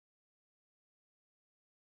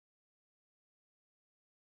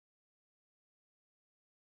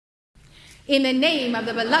In the name of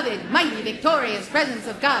the beloved, mighty, victorious presence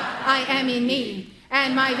of God, I am in me,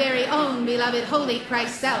 and my very own beloved Holy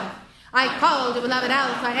Christ self. I call to beloved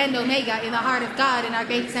Alpha and Omega in the heart of God and our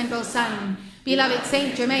great central Sun. Beloved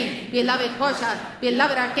Saint Germain, beloved Portia,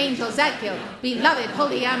 beloved Archangel Zadkiel, beloved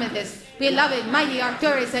Holy Amethyst, beloved mighty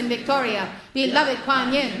Arcturus and Victoria, beloved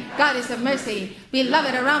Kuan Yin, Goddess of Mercy,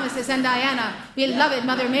 beloved Aramesis and Diana, beloved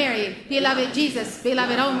Mother Mary, beloved Jesus,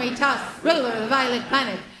 beloved Omri Tas, ruler of the violet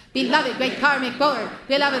planet, beloved great karmic board,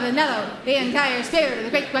 beloved Anello, the entire spirit of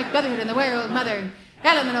the great white brotherhood and the world mother,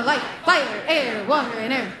 element of life, fire, air, water,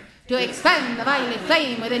 and earth, to expand the violet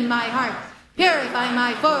flame within my heart, purify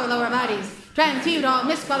my four lower bodies, transmute all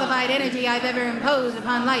misqualified energy I've ever imposed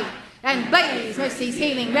upon life, and blaze mercy's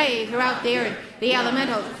healing ray throughout the earth, the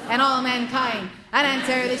elementals, and all mankind, and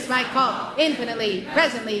answer this my call infinitely,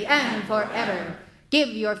 presently, and forever. Give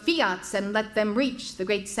your fiats and let them reach the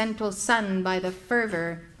great central Sun by the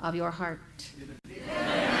fervor of your heart.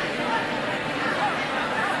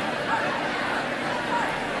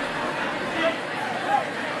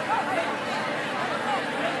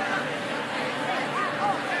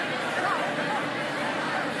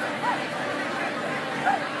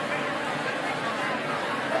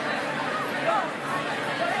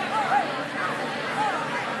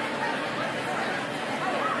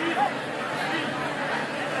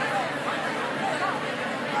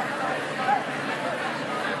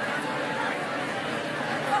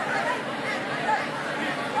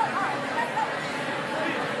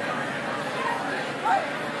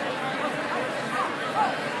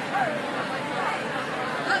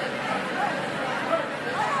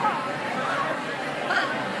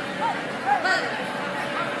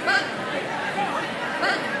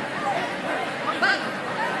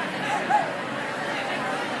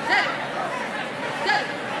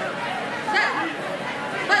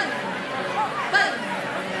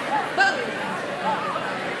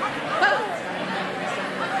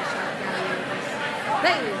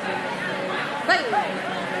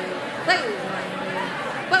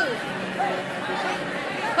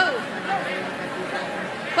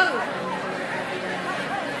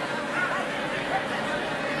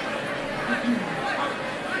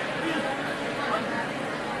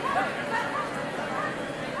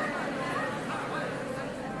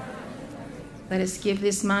 Let us give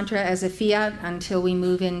this mantra as a fiat until we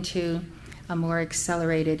move into a more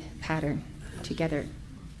accelerated pattern together.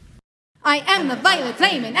 I am the violet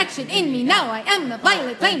flame in action in me now. I am the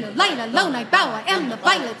violet flame, the light alone I bow. I am the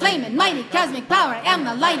violet flame in mighty cosmic power. I am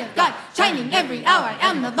the light of God, shining every hour. I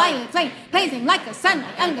am the violet flame, blazing like a sun.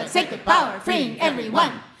 I am God's sacred power, freeing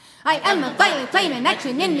everyone. I am the violet flame in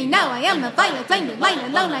action in me now. I am the violet flame, the light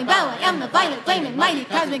alone I bow. I am the violet flame in mighty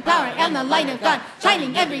cosmic power. I am the light of God,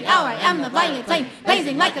 shining every hour. I am the violet flame,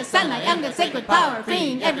 blazing like a sun. I am God's sacred power,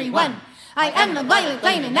 freeing everyone. I am the violet flame in action in me now. I am the violet flame, the light alone I bow. I am the violet flame in mighty cosmic power. I am the light of God, shining every hour. I am the violet flame, blazing like a sun. I am God's sacred power, freeing everyone. I am the violet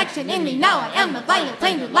flame in action in me now. I am the violet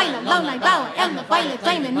flame, the light alone I bow. I am the violet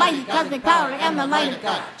flame in mighty cosmic power. I am the light of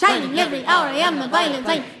God, shining every hour. I am the violet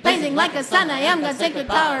flame, blazing like a sun. I am God's sacred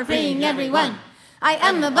power, freeing everyone. I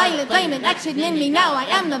am the violet flame in action in me now. I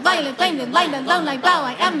am the violet flame, the light alone I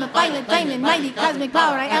bow. I am the violet flame in mighty cosmic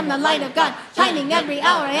power. I am the light of God, shining every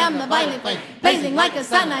hour. I am the violet flame, blazing like a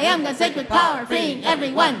sun. I am God's sacred power, freeing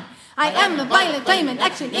everyone. I am the violet flame in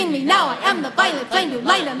action in me now. I am the violet flame, the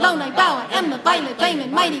light alone I bow. I am the violet flame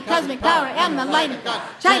in mighty cosmic power. I am the light of God,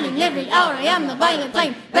 shining every hour. I am the violet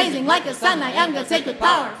flame, blazing like a sun. I am God's sacred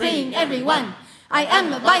power, freeing everyone. I am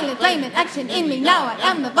the violet flame in action in me now. I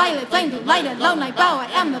am the violet flame, the light alone I bow.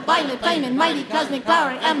 I am the violet flame in mighty cosmic power.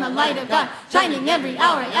 I am the light of God, shining every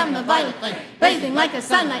hour. I am the violet flame, blazing like a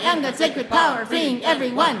sun. I am God's sacred power, freeing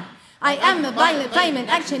everyone. I am the violet flame in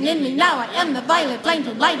action in me now. I am the violet flame,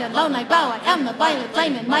 to light alone I bow. I am the violet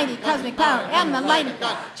flame in mighty cosmic power. I am the light of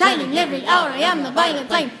God, shining every hour. I am the violet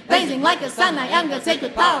flame, blazing like a sun. I am God's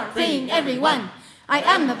sacred power, freeing everyone. I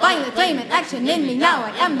am the violet flame in action in me now.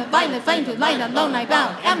 I am the violet flame, to light alone I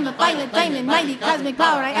bow. I am the violet flame in mighty cosmic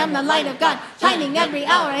power. I am the light of God, shining every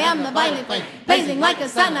hour. I am the violet flame, blazing like a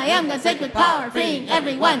sun. I am God's sacred power, freeing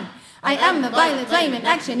everyone. I am the violet flame in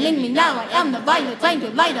action in me now. I am the violet flame, the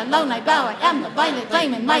light alone I bow. I am the violet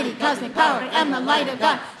flame in mighty cosmic power. I am the light of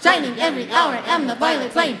God, shining every hour. I am the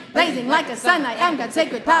violet flame, blazing like a sun. I am the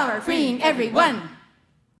sacred power, freeing everyone.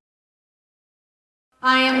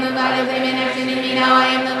 I am the violet flame in action in me now. I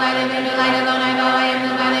am the violet flame, the light alone I bow. I am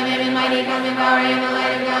the violet flame in mighty cosmic power. I am the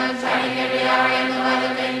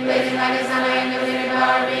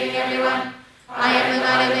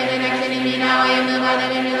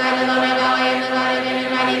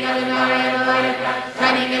light of God,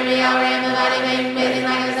 shining every hour. I am the violet flame, blazing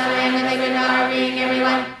like a sun. I am the sacred power, freeing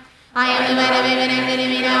everyone. I am the violet flame in action in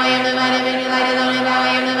me now. I am the violet flame, the light alone I bow. I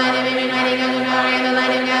am the violet flame in mighty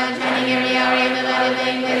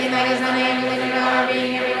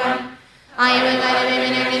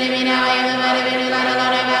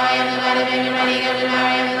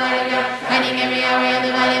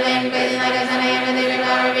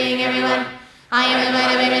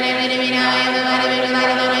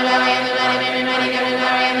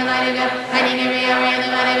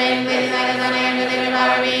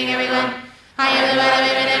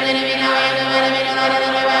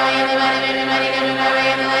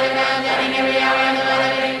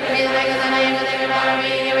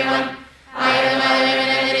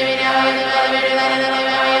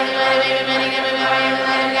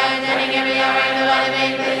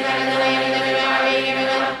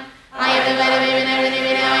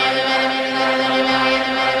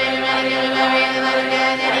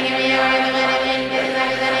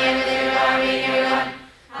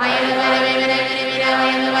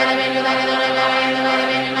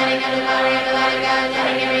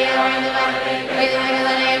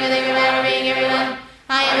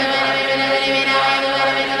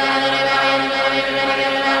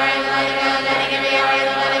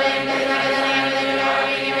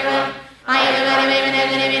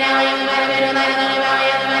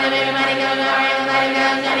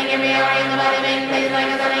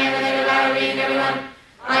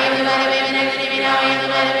I am the body, baby, next to me now. I am the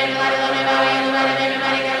body, baby, light alone, my body. I am the body, baby,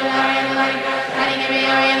 body, God, I am the body. Cutting every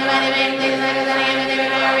hour, I am the body, baby, please, like a sunny, I am the baby,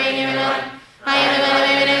 power, being every one. I am the body,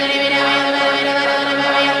 baby, next to me now. I am the body, baby, light alone, my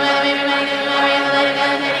body. I am the body, baby, body, God, I am the body,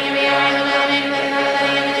 God, cutting every hour, I am the body, baby, please, like a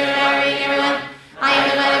sunny, I am the baby, power, being every one. I am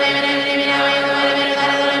the body, baby, next to me now. I am the body, baby,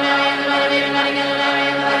 light alone, my body. I am the body, baby, body, God, I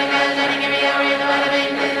am the body, God, cutting every hour, I am the body,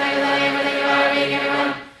 baby, please, like a sunny, I am the baby, power, being every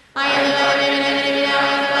one. I am the body, baby, next to me now.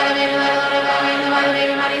 I am the body, baby, light alone, my body. I am the body,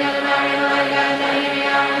 baby, body, God, I am the body, God, cutting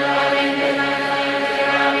every hour, I am the body, baby, please, like a sunny, I am the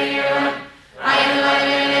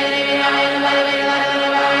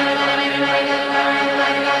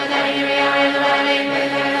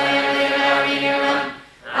baby, power, being every one.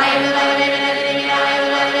 I am the body, baby, next to me now. I am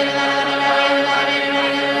the body, baby, light alone, my body. I am the body, baby,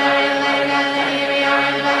 body, God, I am the body, God, cutting every hour, I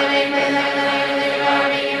am the body, baby, please, like a sunny, I am the baby, power,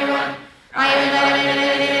 being every one. I am the body, baby,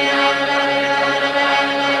 next to me now. I am the body, baby, light alone, my body. I am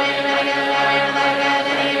the body, baby, body, God, I am the body, God,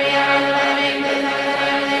 cutting every hour, I am the body, baby, please, like a sunny,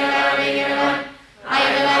 I am the baby, power, being every one. I am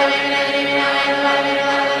the body, baby, next to me now. I am the body, baby,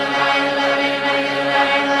 light alone, my body. I am the body, baby, body, God, I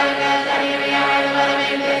am the body, God, cutting every hour, I am the body,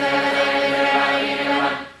 baby, please, like a sunny, I am the baby, power, being every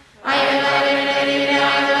one. I am the body, baby, next to me now.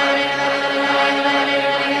 I am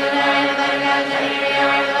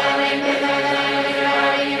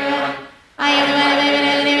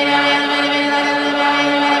the body, baby, light alone, my body.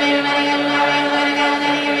 I am the body, baby, body, God, I am the body, God,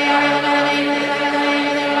 cutting every hour, I am the body, baby, please, like a sunny, I am the baby, power, being every one. I am the body,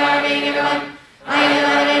 baby, next to me now. I am the body, baby, light alone, my body. I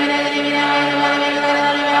am the body, baby, body, God, I am the body, God,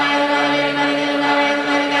 cutting every hour, I am the body, baby, please, like a sunny,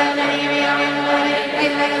 I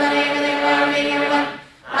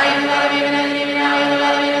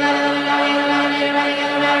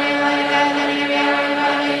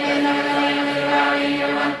am the baby, power, being every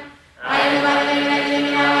one. I am the body, baby, next to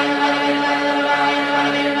me now. I am the body, baby, light alone, my body. I am the body,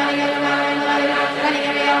 baby, body, God, I am the body, God, cutting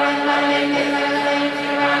every hour, I am the body, baby, please, like a sunny, I am the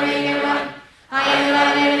baby, power, being every one. I am the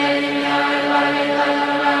body, baby, next to me now. I am the body, baby, light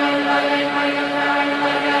alone, my body. I am the body, baby, body, God, I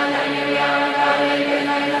am the body, God, cutting every hour, I am the body, baby, please,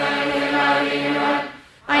 like a sunny, I am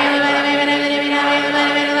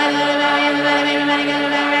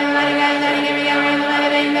the baby,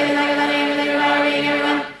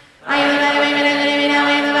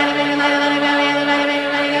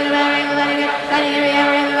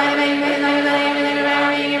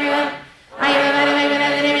 power, being every one. I am the body, baby,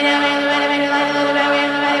 next to me now. I am the body, baby, light alone, my body.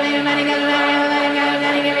 I am the body, baby, body, God, I am the body,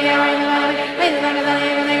 God, cutting every hour, I am the body, baby, please, like a sunny,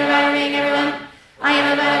 I am the baby, power, being every one. I am the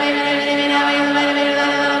body, baby, next to me now. I am the body, baby, light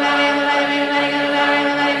alone, my body. I am the body, baby, body, God, I am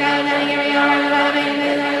the body, God, cutting every hour, I am the body, baby,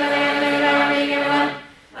 please, like a sunny, I am the baby, power, being every one. I am the body, baby, next to me now.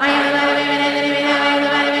 I am the body, baby, light alone, my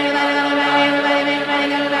body. I am the body, baby, body, God, I am the body, God,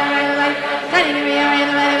 cutting every hour, I am the body, baby, please, like a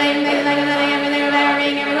sunny, I am the baby, power, being every one.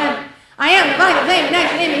 I am the body, baby, next to me now. I am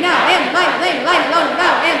the body, baby, light alone, my body.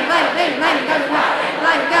 I am the body, baby, body, God, I am the body, God,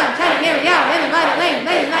 cutting every hour, I am the body, baby,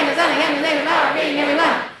 please, like a sunny, I am the baby, power, being every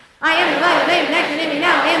one. I am the body, baby, next to me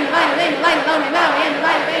now. I am the body, baby, light alone, my body. I am the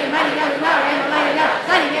body, baby, body, God, I am the body, God, cutting every hour, I am the body, baby, please, like a sunny, I am the baby, power, being every one. I am the body, baby, next to me now. I am the body, baby, light alone, my body. I am the body, baby, body, God, I am the body, God, cutting every hour, I am the body, please, like a sunny, I am the baby, power, being every one. I am the body, baby, next to me now. I am the body, baby, light alone, my body. I am the body, baby, body, God, I am the body, God, cutting every hour, I am the body, baby, please, like a sunny, I am the baby, power, being every one. I am the body, baby, next to me now. I am the body, baby, light alone, my body. I am the body, baby, body, God, I am the body, God,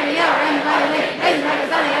 cutting every hour, I am the body, baby, please, like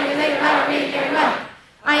a sunny, I am the baby, power, being every one.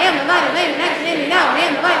 I am the body, baby, next to me now. I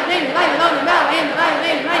am the body, baby, light alone, my body. I am the body, baby, body, God, I am the body, God, cutting every hour, I am the body, baby, please, like a sunny, I am the baby, power, being every one. I am the body, baby, next to me now. I am the body, baby, light alone, my body. I am the body,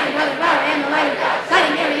 baby, body, God, I am the body, God,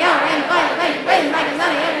 cutting every hour, I am the body, baby, please, like a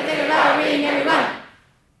sunny, I am the baby, power, being every one. I am the body, baby, next to me now. I am the body, baby, light alone, my body. I am the body, baby, body, God, I am the body, I am the body, cutting every hour, I am the body, baby, please, like a sunny, I am the baby, power, being every one.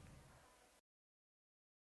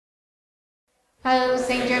 Oh,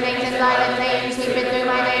 Saint Germain and violet flames, sweeping through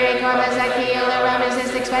my very corpus, that heal the aromas,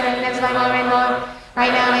 expanding, that's my more and more. Right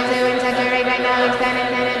now, I do and saturate, right now, expand and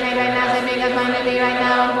penetrate, right now, send me God's mind to be right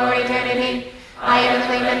now and for eternity. I am the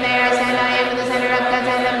flame and there I stand, I am the center of God's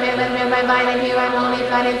hand, I'm filled and filled by violent hue, I'm only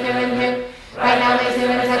flooded through and through. Right now, I do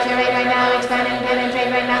and saturate, right now, expand and penetrate,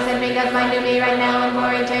 right now, send me God's mind to be right now and for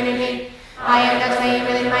eternity. I am God's flame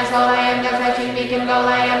within my soul, I am God's touching beacon goal,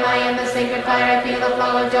 I am the sacred fire, I feel the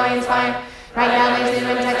flow of joy inspired. Right now, I do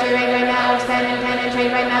and saturate, right now, expand and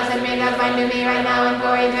penetrate, right now, send me God's mind to me right now and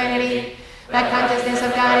for eternity. That consciousness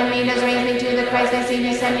of God in me does raise me to the Christ I see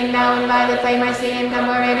descending now, and by the flame I see him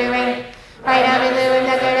come forever to reign. Right now, we do and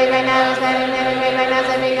saturate, right now, expand and penetrate, right now,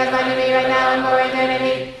 send me God's mind to me right now and for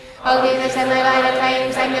eternity. Oh, Jesus, send my violet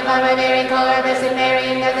flame, sanctify my very core, blessed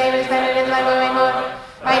Mary, and God's name expanded in my more and more.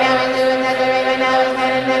 Right now, we do and saturate, right now,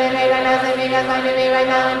 expand and penetrate, right now, send me God's mind to me right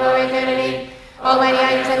now and for eternity. Almighty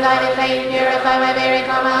items and violet flame, purify my very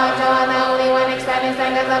core, my heart, show on the Holy One, expand and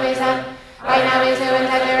stand God's lovely Son. Right now, we do and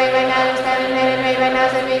saturate, right now, expand and penetrate, right now,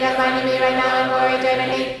 send me God's mind to me right now and for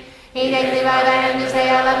eternity. He takes me by the hand to say,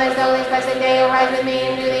 I love thy soul, this blessed day, O rise with me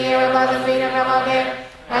into the air of blossom freedom from all care.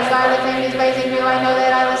 As violet flame is blazing through, I know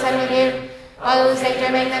that I will send with you. Oh, Saint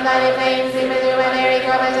Germain and violet flame, sweep through my very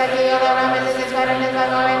corpus, I feel the aromas, this is better than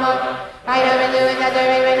more and more. Right now, we do and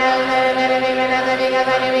saturate, right now, expand and penetrate, right now, send me God's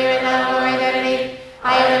mind to me right now and for eternity.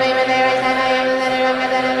 I am the vapor there I stand, I am the center of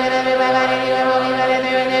God's hand, and my body, you are holy, flooded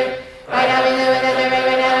through and through. Right now, we do and saturate,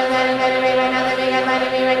 right now, expand and penetrate, right now, send me God's mind to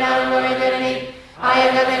me right now and for eternity. I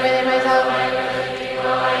am God's name within myself.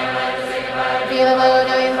 Feel the flow of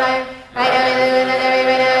joy I am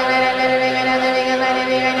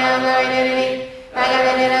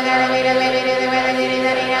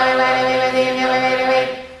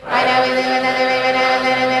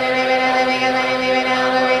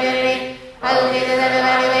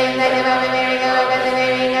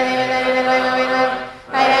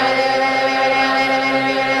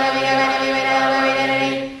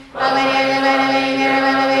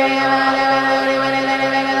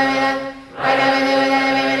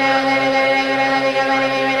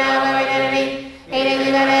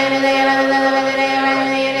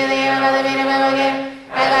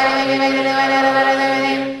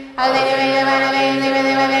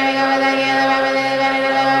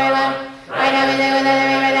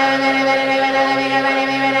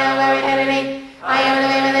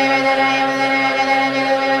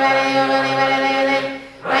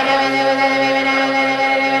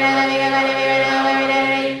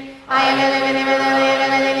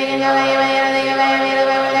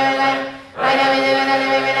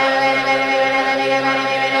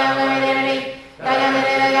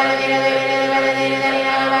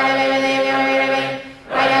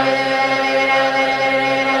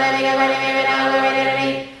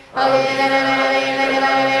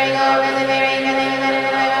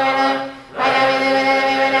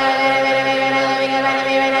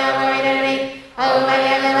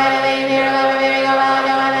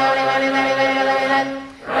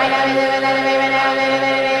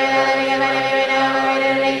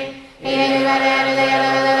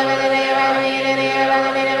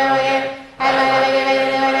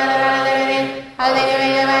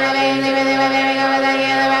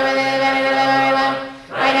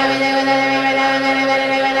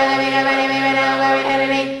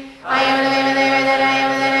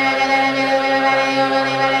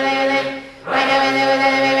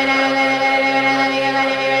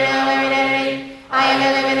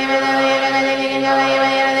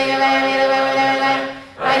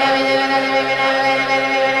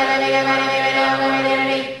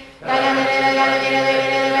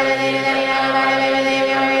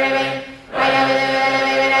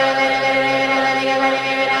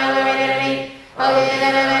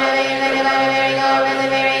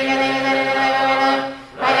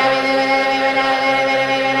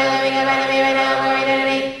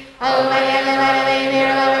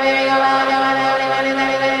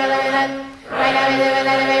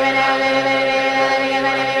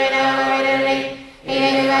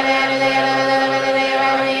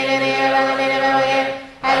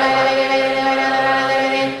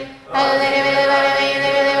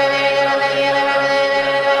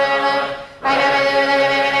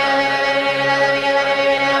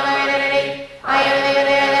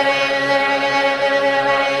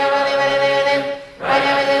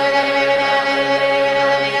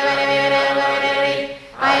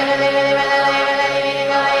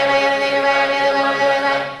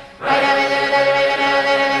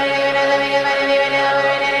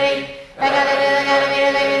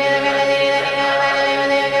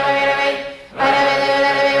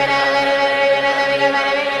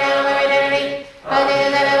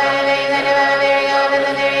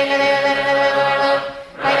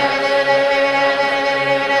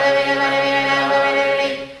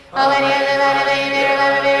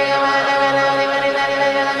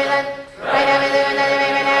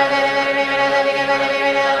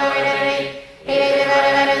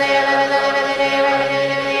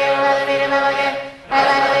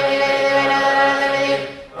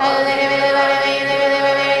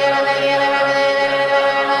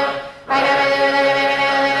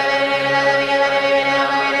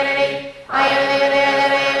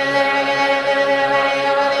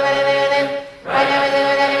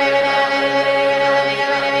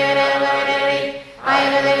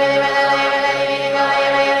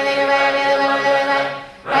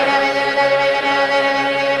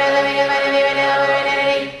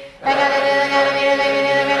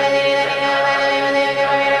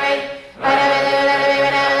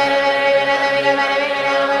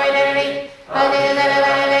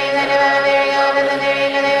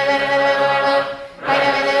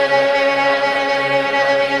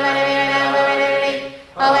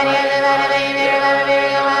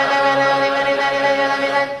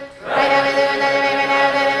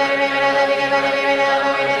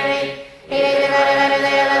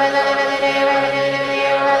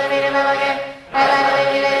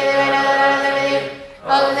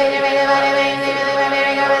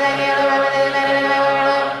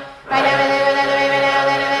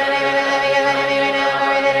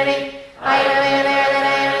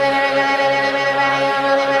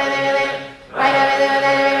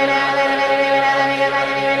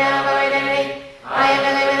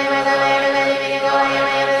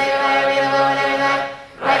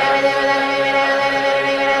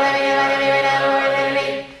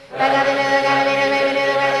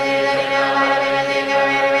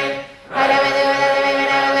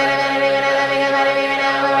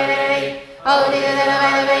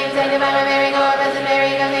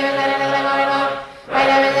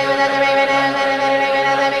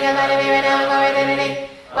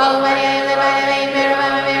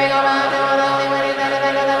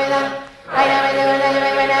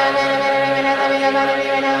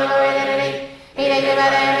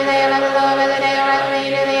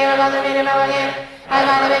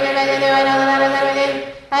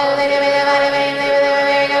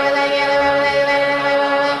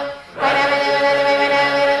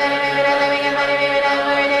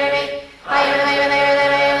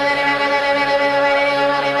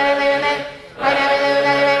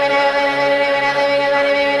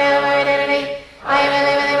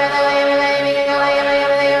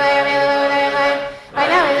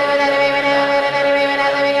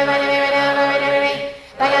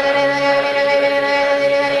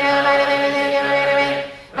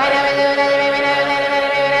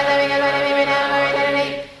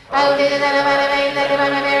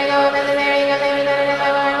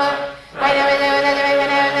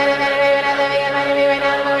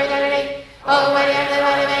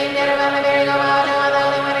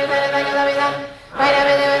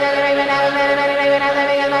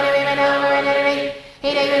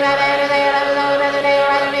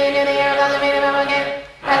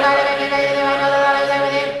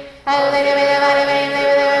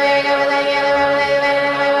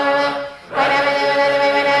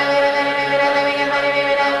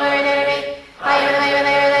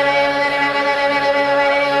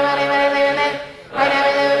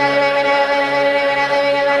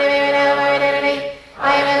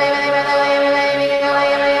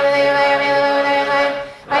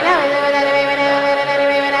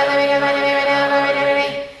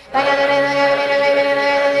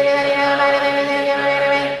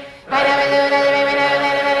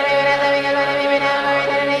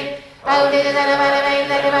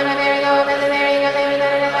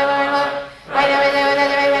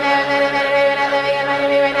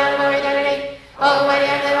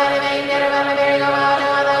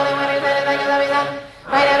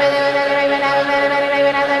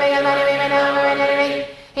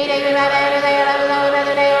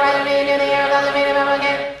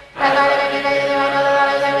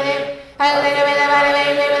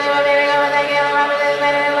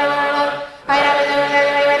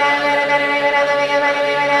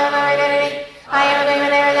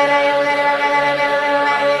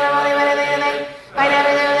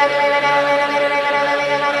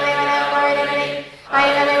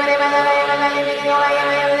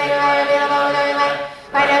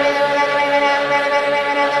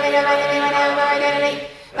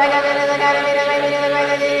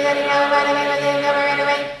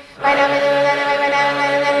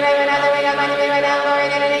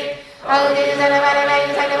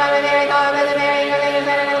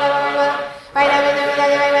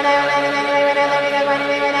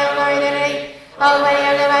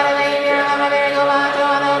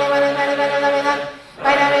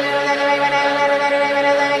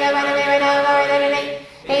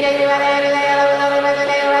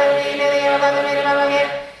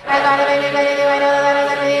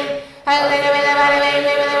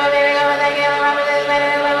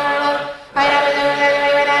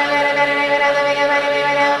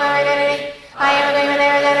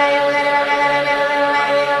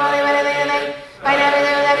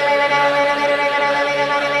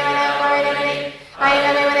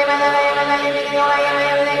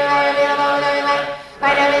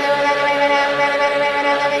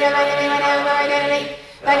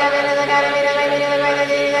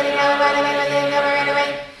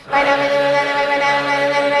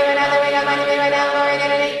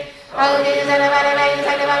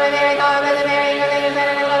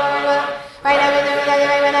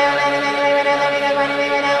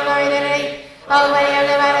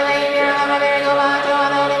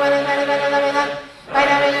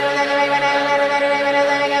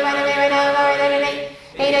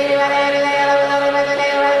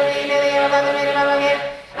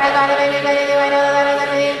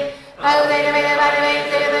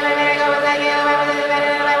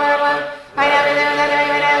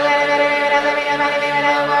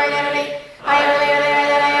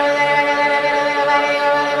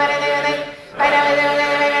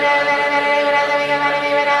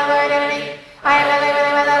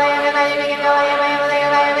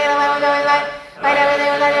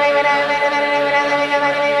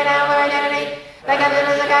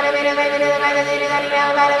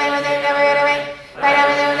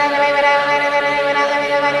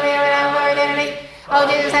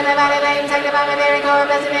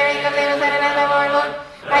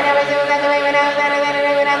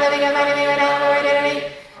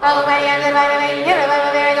Oh, my God, the Bible, here, the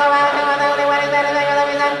Bible, there, go out, come on, the Holy One is better than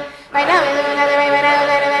the Son. Right now, is another way, right now,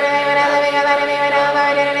 right now, living a body, right now, my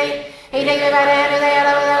identity. He takes me by the hand to say, I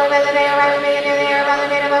love the Lord, the day, right with me, and the air, brother,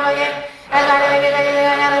 made above again. As by the way, because you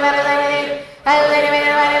are not a better than with you. I was anyway,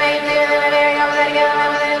 the body, made, say, with the very goes, that together, I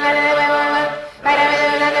was in the body, the way, right now, is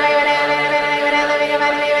another way, right now, living a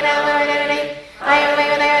body, right now, my identity. I am the way,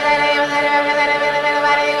 with the air, that I am, that I am, that I am, that I am, the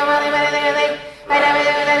body, the body, the body, right now, is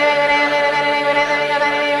another way, right now, living a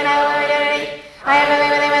body, right now, right now, my identity. I am the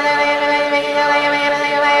way, with the air, that I am, making the way,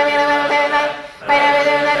 I am, right now, is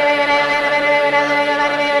another way,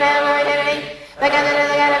 right now, because it is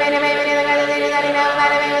the God of any way, the God of the that he knows, by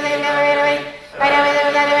the way, with him, never right away. Right now, is the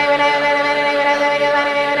way, when I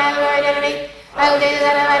am, identity. Oh, Jesus,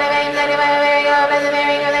 that by the way, that he might very go, bless the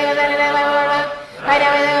Mary, because they was that in my world. Right now,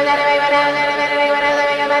 is the way, when I am, that I when I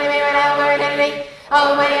am, by the way, when I am, identity.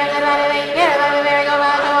 Oh, my God, that by the way, yeah, by the very go,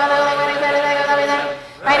 well, so all the way, when I said it, I go,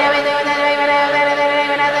 right now, is the way, when I am, that when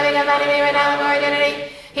I am, by the way, when I am, identity.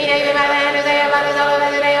 He takes me by the hand to say, about the soul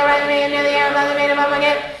of the day, around me, and near the air, about the made above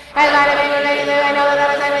again. As by the way, when I know that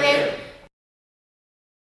I was with you.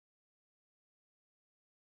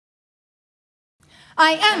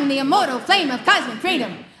 I am the immortal flame of cosmic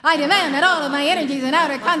freedom. I demand that all of my energies and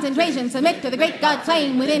outer concentration submit to the great God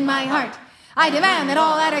flame within my heart. I demand that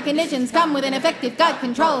all outer conditions come within effective God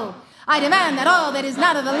control. I demand that all that is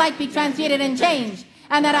not of the light be transmuted and changed,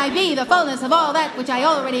 and that I be the fullness of all that which I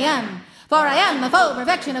already am. For I am the full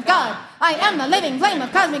perfection of God. I am the living flame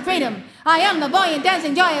of cosmic freedom. I am the buoyant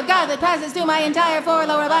dancing joy of God that passes through my entire four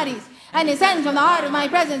lower bodies and descends from the heart of my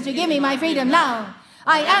presence to give me my freedom now.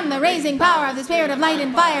 I am the raising power of the spirit of light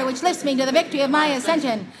and fire which lifts me to the victory of my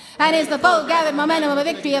ascension and is the full gathered momentum of a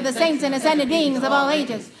victory of the saints and ascended beings of all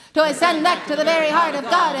ages to ascend back to the very heart of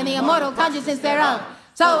God and the immortal consciousness thereof.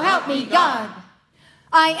 So help me God.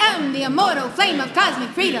 I am the immortal flame of cosmic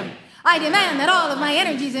freedom. I demand that all of my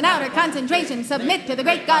energies and outer concentration submit to the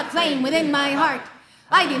great God flame within my heart.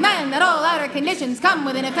 I demand that all outer conditions come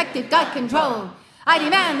within effective God control. I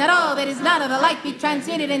demand that all that is not of the light be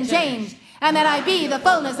transmuted and changed, and that I be the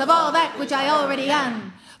fullness of all that which I already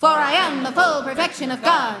am. For I am the full perfection of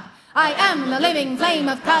God. I am the living flame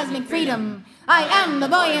of cosmic freedom. I am the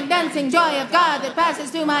buoyant dancing joy of God that passes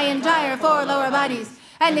through my entire four lower bodies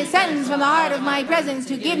and descends from the heart of my presence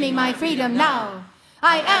to give me my freedom now.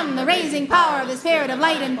 I am the raising power of the spirit of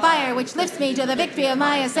light and fire which lifts me to the victory of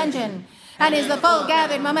my ascension and is the full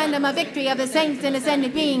gathered momentum of victory of the saints and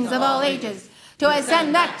ascended beings of all ages to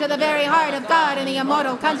ascend back to the very heart of God and the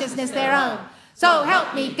immortal consciousness thereof. So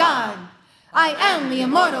help me God. I am the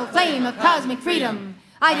immortal flame of cosmic freedom.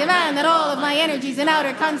 I demand that all of my energies and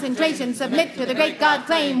outer concentration submit to the great God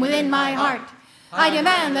flame within my heart. I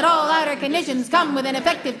demand that all outer conditions come within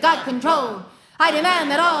effective God control. I demand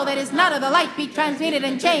that all that is not of the light be transmuted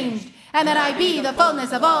and changed, and that I be the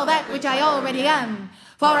fullness of all that which I already am.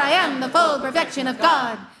 For I am the full perfection of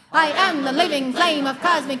God. I am the living flame of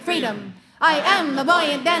cosmic freedom. I am the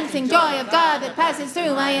buoyant dancing joy of God that passes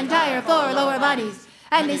through my entire four lower bodies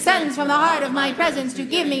and descends from the heart of my presence to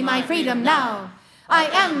give me my freedom now. I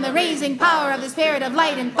am the raising power of the spirit of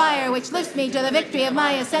light and fire which lifts me to the victory of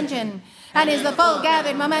my ascension and is the full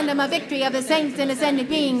gathered momentum of victory of the saints and ascended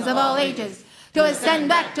beings of all ages to ascend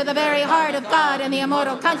back to the very heart of God and the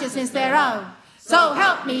immortal consciousness thereof. So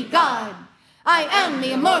help me God. I am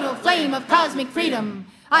the immortal flame of cosmic freedom.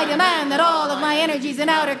 I demand that all of my energies and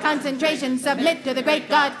outer concentration submit to the great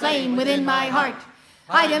God flame within my heart.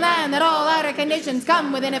 I demand that all outer conditions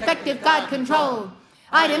come within effective God control.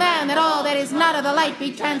 I demand that all that is not of the light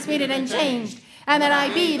be transmuted and changed, and that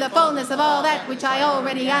I be the fullness of all that which I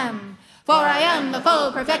already am. For I am the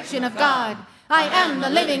full perfection of God. I am the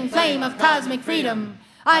living flame of cosmic freedom.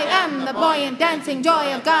 I am the buoyant dancing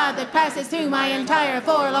joy of God that passes through my entire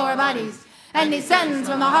four lower bodies and descends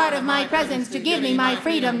from the heart of my presence to give me my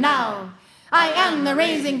freedom now. I am the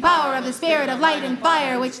raising power of the spirit of light and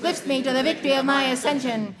fire which lifts me to the victory of my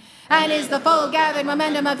ascension and is the full gathered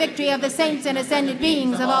momentum of victory of the saints and ascended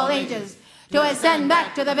beings of all ages to ascend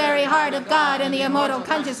back to the very heart of God and the immortal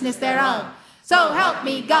consciousness thereof. So help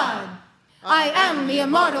me God. I am the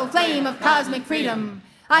immortal flame of cosmic freedom.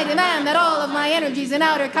 I demand that all of my energies and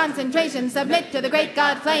outer concentration submit to the great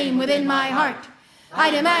God flame within my heart. I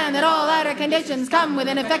demand that all outer conditions come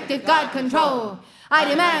within effective God control. I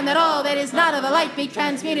demand that all that is not of the light be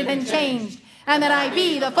transmuted and changed, and that I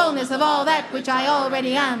be the fullness of all that which I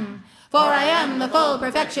already am. For I am the full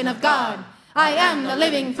perfection of God. I am the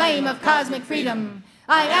living flame of cosmic freedom.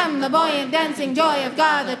 I am the buoyant dancing joy of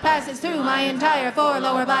God that passes through my entire four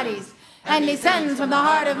lower bodies and descends from the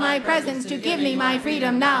heart of my presence to give me my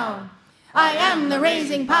freedom now. I am the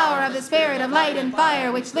raising power of the Spirit of light and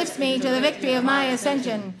fire, which lifts me to the victory of my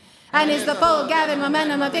ascension, and is the full gathered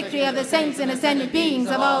momentum of victory of the saints and ascended beings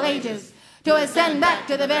of all ages, to ascend back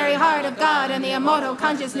to the very heart of God and the immortal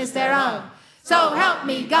consciousness thereof. So help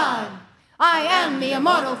me God. I am the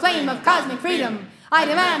immortal flame of cosmic freedom. I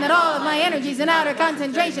demand that all of my energies and outer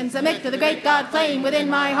concentration submit to the great God flame within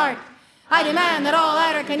my heart. I demand that all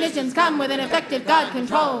outer conditions come with an effective God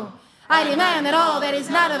control. I demand that all that is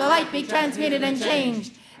not of the light be transmuted and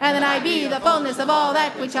changed, and that I be the fullness of all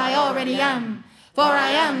that which I already am. For I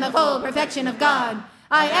am the full perfection of God.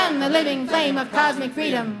 I am the living flame of cosmic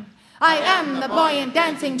freedom. I am the buoyant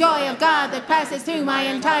dancing joy of God that passes through my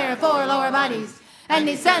entire 4 lower bodies, and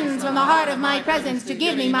descends from the heart of my presence to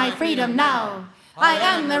give me my freedom now. I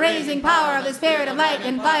am the raising power of the Spirit of light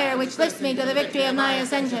and fire, which lifts me to the victory of my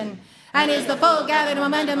ascension, and is the full gathered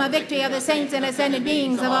momentum of victory of the saints and ascended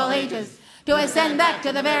beings of all ages, to ascend back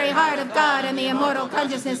to the very heart of God and the immortal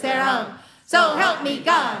consciousness thereof. So help me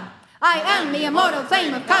God. I am the immortal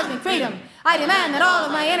flame of cosmic freedom. I demand that all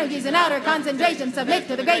of my energies and outer concentration submit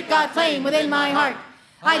to the great God flame within my heart.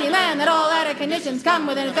 I demand that all outer conditions come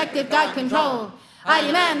with an effective God control. I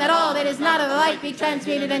demand that all that is not of the light be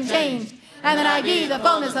transmuted and changed, and that I be the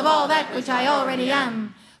fullness of all that which I already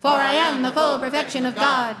am. For I am the full perfection of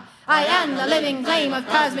God. I am the living flame of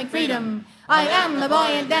cosmic freedom. I am the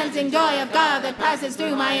buoyant dancing joy of God that passes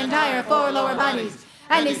through my entire 4 lower bodies,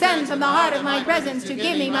 and descends from the heart of my presence to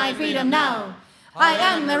give me my freedom now. I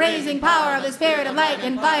am the raising power of the Spirit of light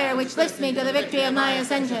and fire, which lifts me to the victory of my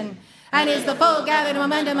ascension, and is the full gathered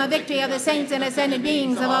momentum of victory of the saints and ascended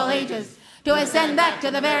beings of all ages, to ascend back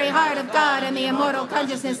to the very heart of God and the immortal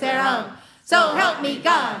consciousness thereof. So help me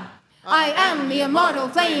God. I am the immortal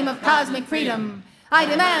flame of cosmic freedom. I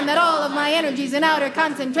demand that all of my energies and outer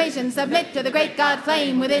concentration submit to the great God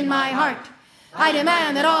flame within my heart. I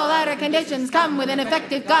demand that all outer conditions come with an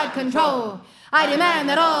effective God control. I demand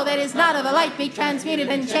that all that is not of the light be transmuted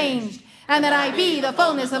and changed, and that I be the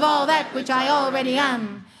fullness of all that which I already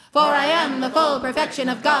am. For I am the full perfection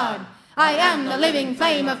of God. I am the living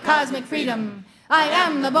flame of cosmic freedom. I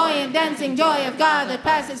am the buoyant dancing joy of God that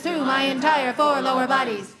passes through my entire 4 lower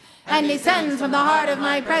bodies, and descends from the heart of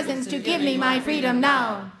my presence to give me my freedom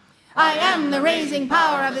now. I am the raising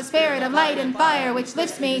power of the Spirit of light and fire, which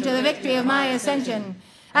lifts me to the victory of my ascension,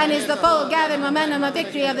 and is the full gathered momentum of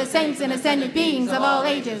victory of the saints and ascended beings of all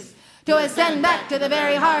ages, to ascend back to the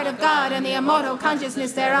very heart of God and the immortal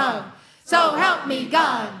consciousness thereof. So help me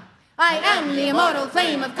God. I am the immortal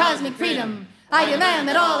flame of cosmic freedom. I demand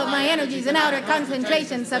that all of my energies and outer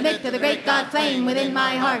concentration submit to the great God flame within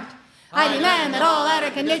my heart. I demand that all outer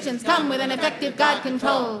conditions come with an effective God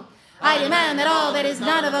control. I demand that all that is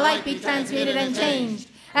not of the light be transmuted and changed,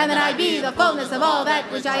 and that I be the fullness of all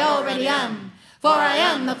that which I already am. For I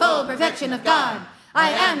am the full perfection of God. I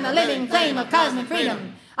am the living flame of cosmic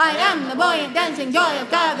freedom. I am the buoyant dancing joy of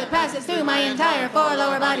God that passes through my entire 4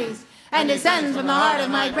 lower bodies, and descends from the heart of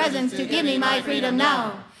my presence to give me my freedom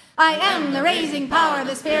now. I am the raising power of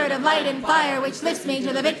the Spirit of light and fire, which lifts me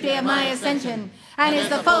to the victory of my ascension, and is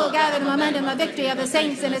the full gathered momentum of victory of the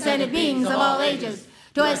saints and ascended beings of all ages,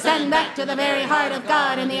 to ascend back to the very heart of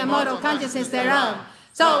God and the immortal consciousness thereof.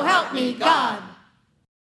 So help me God.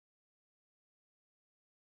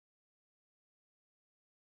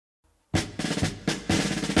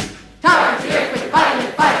 Tower of the earth with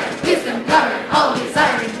violet fire, wisdom covered, all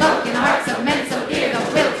desiring, broken hearts of men so dear, the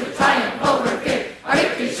will to triumph over fear. Our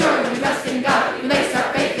victory sure when we trust in God, we place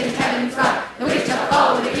our faith in heaven's rock. The wicked shall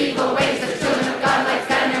fall with the evil ways, the children of God like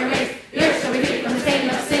banner raised. The earth shall be free from the stain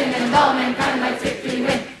of sin, and all mankind life's victory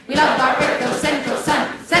win. We love our earth, O central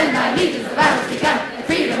sun, send thy legions, the battle's begun, the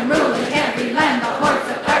freedom rule in every land.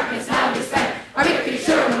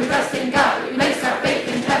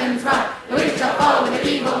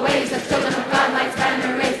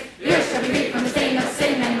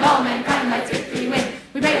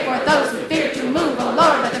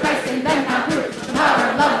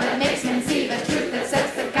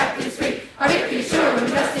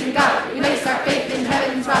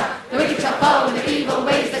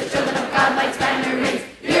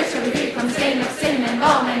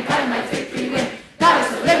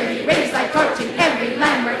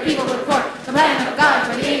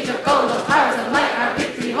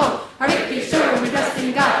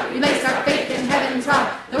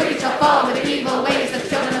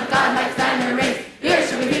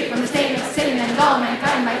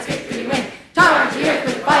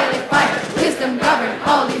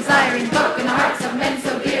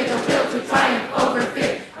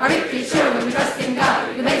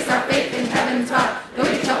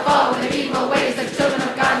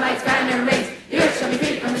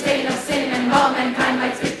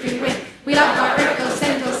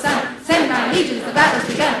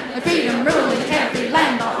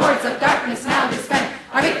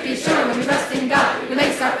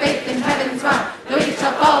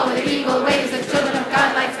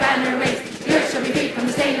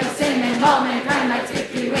 and all mankind lights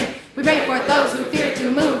victory win. We pray for those who fear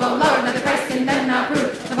to move, O Lord, let the Christ in them now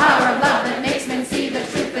prove the power of love that makes men see the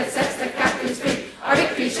truth that sets the captives free. Our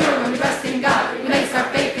victory sure when we trust in God, we place our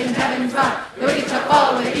faith in heaven's rod. The wicked shall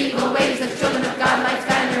fall with their evil ways, the children of God lights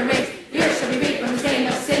banner raise. The earth shall be freed from the stain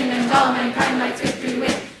of sin, and all mankind lights victory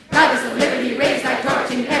win. Goddess of liberty, raise thy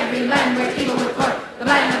torch in every land where evil would court. The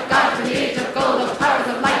plan of God for the age of gold, the powers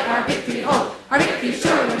of light our victory hold. Our victory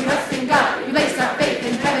sure when we trust in God, we place our faith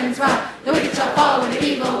in heaven's rod. The wicked shall fall with their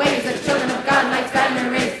evil ways, the children of God lights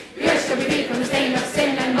banner raise. The earth shall be freed from the stain of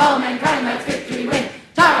sin, and all mankind lights victory win.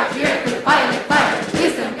 Charge the earth with violet fire,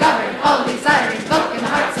 wisdom govern all desire, invoke in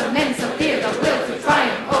the hearts of men so clear the will to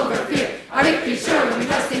triumph over fear. Our victory sure when we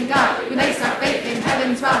trust in God, we place our faith in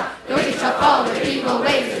heaven's rod. The wicked shall fall with their evil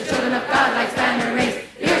ways, the children of God lights banner raise.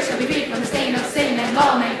 The earth shall be freed from the stain of sin, and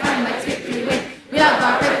all mankind lights victory win. We love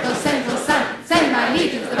our earth, O central sun, send thy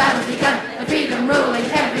legions, the battle's begun. The freedom rule in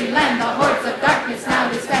every land, the hordes of darkness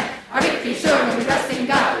now disband. Our victory sure when we trust in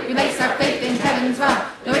God, we place our faith in heaven's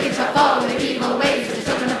rod. The wicked shall fall with their evil ways, the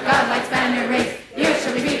children of God lights banner raise. The earth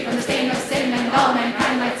shall be freed from the stain of sin, and all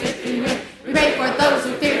mankind lights victory win. We pray for those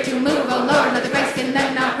who fear to move, O Lord, let the Christ in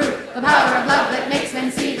them now prove the power of love that makes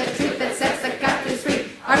men see the truth that sets the captives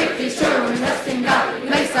free. Our victory sure when we trust in God, we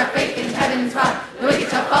place our faith in heaven's rod. The wicked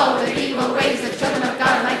shall fall with their evil ways, the children of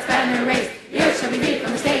God lights banner raise. The earth shall be freed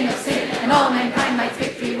from the stain of sin, and all mankind lights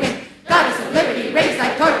victory win. Goddess of liberty, raise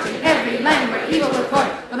thy torch in every land where evil will court.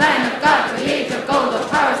 The plan of God for the age of gold, the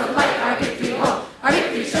powers of light our victory hold. Our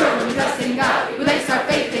victory sure when we trust in God, we place our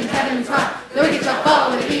faith in heaven's rod. The wicked shall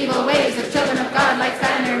fall with their evil ways, the children of God lights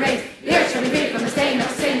banner raise. The earth shall be freed from the stain of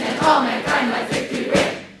sin, and all mankind lights victory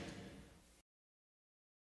win.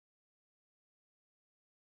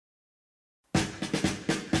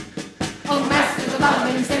 O masters of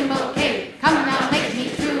love and symbol K, come now make me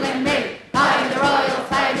true and brave. By the royal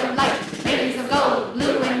flag of light, ladies of gold,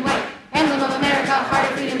 blue and white, emblem of America,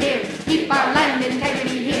 heart of freedom dear, keep our land in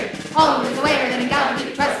integrity here. Always aware that in God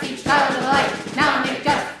we trust each child of the light. Now make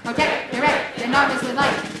just, protect, direct, and arm us with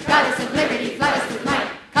light. Goddess of liberty, flood us with might.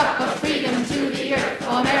 Cup of freedom to the earth.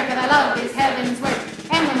 Oh America, thy love is heaven's work.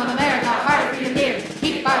 Emblem of America, heart of freedom dear,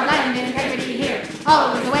 keep our land in integrity here.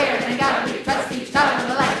 Always aware that in God we trust each child of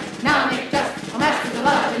the light. Now make just, O masters of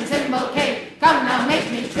love and symbol K, come now make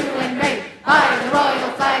me true and brave. By the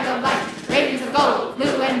royal flag of light, radiance of gold,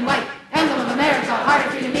 blue and white, emblem of America, heart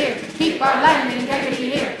of freedom dear, keep our land in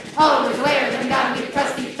integrity here. Always aware that in God we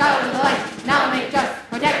trust each child of the light. Now make just,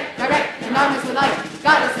 protect, direct, and arm us with light.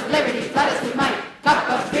 Goddess of liberty, flood us with might. Cup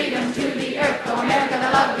of freedom to the earth. Oh America,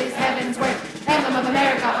 the love is heaven's work. Emblem of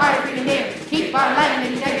America, heart of freedom dear, keep our land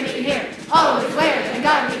in integrity here. Always aware that in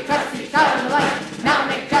God we trust each child of the light. Now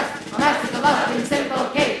make just, O masters of love in simple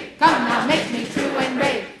K, come now make me true and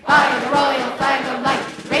brave. By the royal flag of light,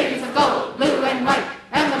 radiance of gold, blue and white,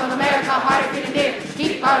 emblem of America, heart of freedom dear,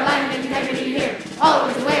 keep our land in integrity here.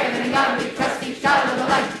 Always aware that in God we trust each child of the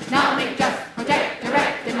light. Now make just, protect,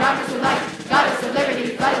 direct, and arm us with light. Goddess of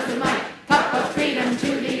liberty, flood us with might. Cup of freedom to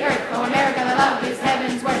the earth. Oh America, the love is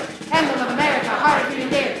heaven's work. Emblem of America, heart of freedom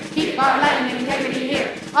dear, keep our land in integrity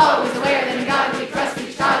here. Always aware that in God we trust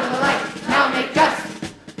each child of the light. Now make just.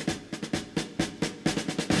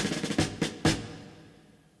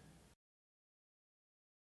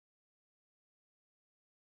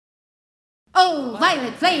 Oh,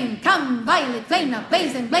 violet flame, come, violet flame, now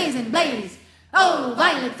blaze and blaze and blaze. Oh,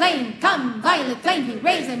 violet flame, come, violet flame, be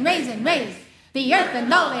raise and raise and raise. The earth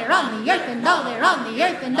and all thereon, the earth and all thereon, the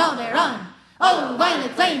earth and all thereon. Oh,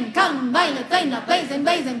 violet flame, come, violet flame, now blaze and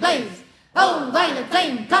blaze and blaze. Oh, violet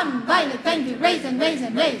flame, come, violet flame, be raise and raise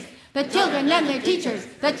and raise. The children and their teachers,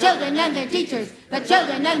 the children and their teachers, the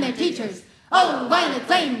children and their teachers. Oh, violet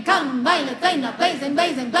flame, come, violet flame, now blaze and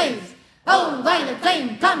blaze and blaze. Oh, violet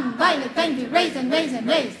flame, come, violet flame, be raise and raise and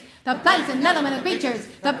raise. The plants and elemental creatures,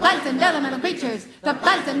 the plants and elemental creatures, the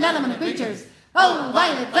plants and elemental creatures. Oh,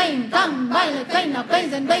 violet flame, come, violet flame, now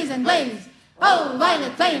blaze and blaze and blaze. Oh,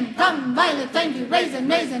 violet flame, come, violet flame, be raise and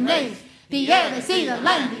raise and raise. The air, the sea, the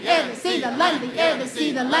land, the air, the sea, the land, the air, the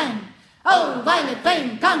sea, the land. Oh, violet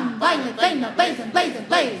flame, come, violet flame, now blaze and blaze and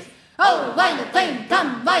blaze. Oh, violet flame,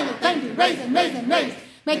 come, violet flame, be raise and raise and raise.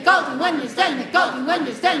 Make all to understand, make all to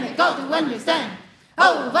understand, make all to understand.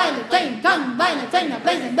 Oh, violet flame, come, violet flame, now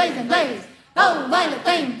blaze and blaze and blaze. Oh, violet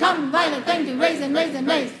flame, come, violet flame, to raise and raise and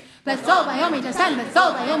raise. Bless all by Omega San, bless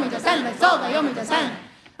all by Omega San, bless all by Omega San.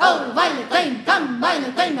 Oh, violet flame, come,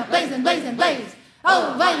 violet flame, now blaze and blaze and blaze.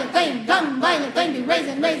 Oh, violet flame, come, violet flame, to raise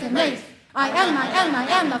and raise and raise. I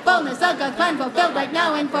am the fullness of God's plan fulfilled right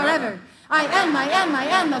now and forever. I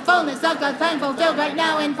am the fullness of God's plan fulfilled right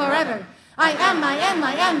now and forever. I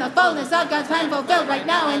am the fullness of God's plan fulfilled right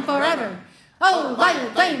now and forever. Oh,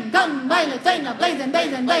 violet flame, come, violet flame, ablaze and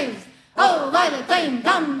blaze and blaze. Oh, violet flame,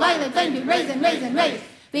 come, violet flame, to raise and raise and raise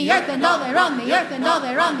the earth and all thereon, the earth and all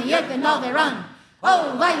thereon, the earth and all thereon.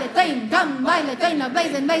 Oh, violet flame, come, violet flame,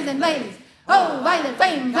 ablaze and blaze and blaze. Oh, violet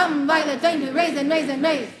flame, come, violet flame, to raise and raise and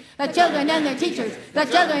raise the children and their teachers, the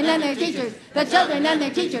children and their teachers, the children and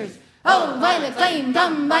their teachers. Oh, violet flame,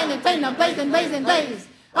 come, violet flame, ablaze and blaze and blaze.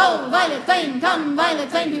 Oh, violet flame, come, violet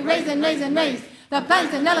flame, to raise and raise and raise the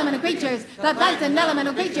plants and elemental creatures, the plants and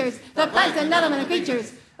elemental creatures, the plants and elemental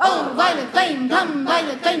creatures. Oh, violet flame, come,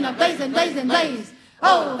 violet flame, ablaze and blaze and blaze.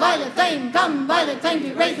 Oh, violet flame, come, violet flame,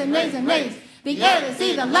 to raise and raise and raise the air, the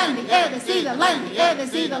sea, the land, the air, the sea, the land, the air, the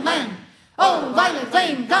sea, the land. Oh, violet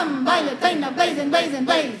flame, come, violet flame, ablaze and blaze and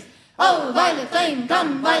blaze. Oh, violet flame,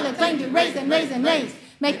 come, violet flame, to raise and raise and raise.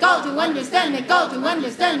 Make all to understand, make all to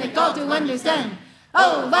understand, make all to understand.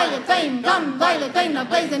 Oh, violet flame, come, violet flame,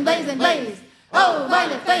 ablaze and blaze and blaze. Oh,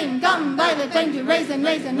 violet flame, come, violet flame, to raise and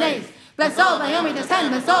raise and raise. Bless all by whom we descend,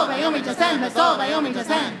 bless all by whom we descend, bless all by whom we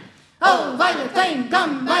descend. Oh, violet flame,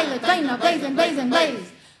 come, violet flame, ablaze and blaze and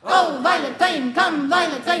blaze. Oh, violet flame, come,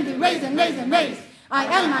 violet flame, to raise and raise and raise. I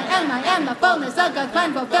am the fullness of God's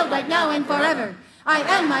plan fulfilled right now and forever. I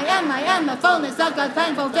am the fullness of God's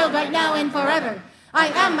plan fulfilled right now and forever. I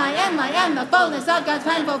am the fullness of God's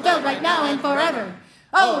plan fulfilled right now and forever.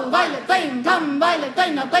 Oh, violet flame, come, violet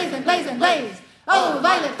flame, ablaze and blaze and blaze. Oh,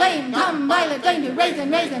 violet flame, come, violet flame, to raise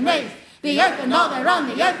and raise and raise the earth and all thereon,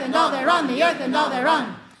 the earth and all thereon, the earth and all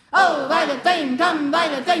thereon. Oh, violet flame, come,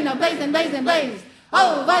 violet flame, ablaze and blaze and blaze.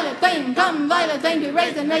 Oh, violet flame, come, violet flame, to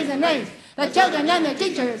raise and raise and raise the children and their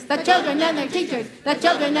teachers, the children and their teachers, the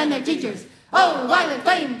children and their teachers. Oh, violet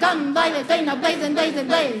flame, come, violet flame, ablaze and blaze and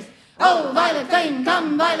blaze. Oh, violet flame,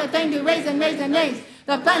 come, violet flame, to raise and raise and raise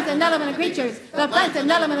the plants and elemental creatures, the plants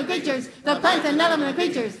and elemental creatures, the plants and elemental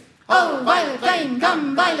creatures. Oh, violet flame,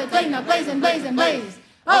 come, violet flame, ablaze and blaze and blaze.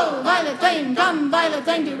 Oh, violet flame, come, violet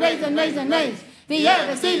flame, to raise and raise and raise the air,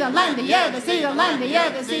 the sea, the land, the air, the sea, the land, the air,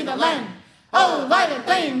 the sea, the land. Oh, violet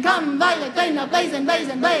flame, come, violet flame, ablaze and blaze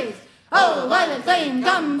and blaze. Oh, violet flame,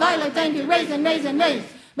 come, violet flame, to raise and raise and raise.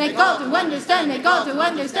 Make all to understand, make all to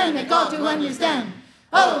understand, make all to understand.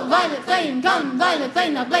 Oh, violet flame, come, violet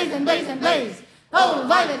flame, ablaze and blaze and blaze. Oh,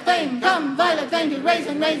 violet flame, come, violet flame, to raise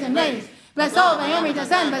and raise and raise. Bless all by whom we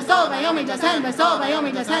descend, bless all by whom we descend, bless all by whom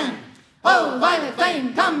we descend. Oh, violet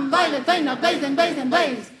flame, come, violet flame, ablaze and blaze and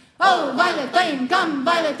blaze. Oh, violet flame, come,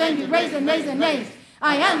 violet flame, to raise and raise and raise.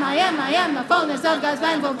 I am the fullness of God's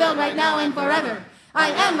plan fulfilled right now and forever. I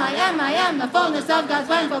am the fullness of God's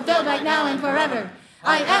plan fulfilled right now and forever.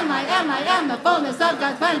 I am the fullness of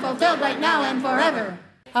God's plan fulfilled right now and forever.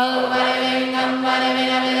 Oh,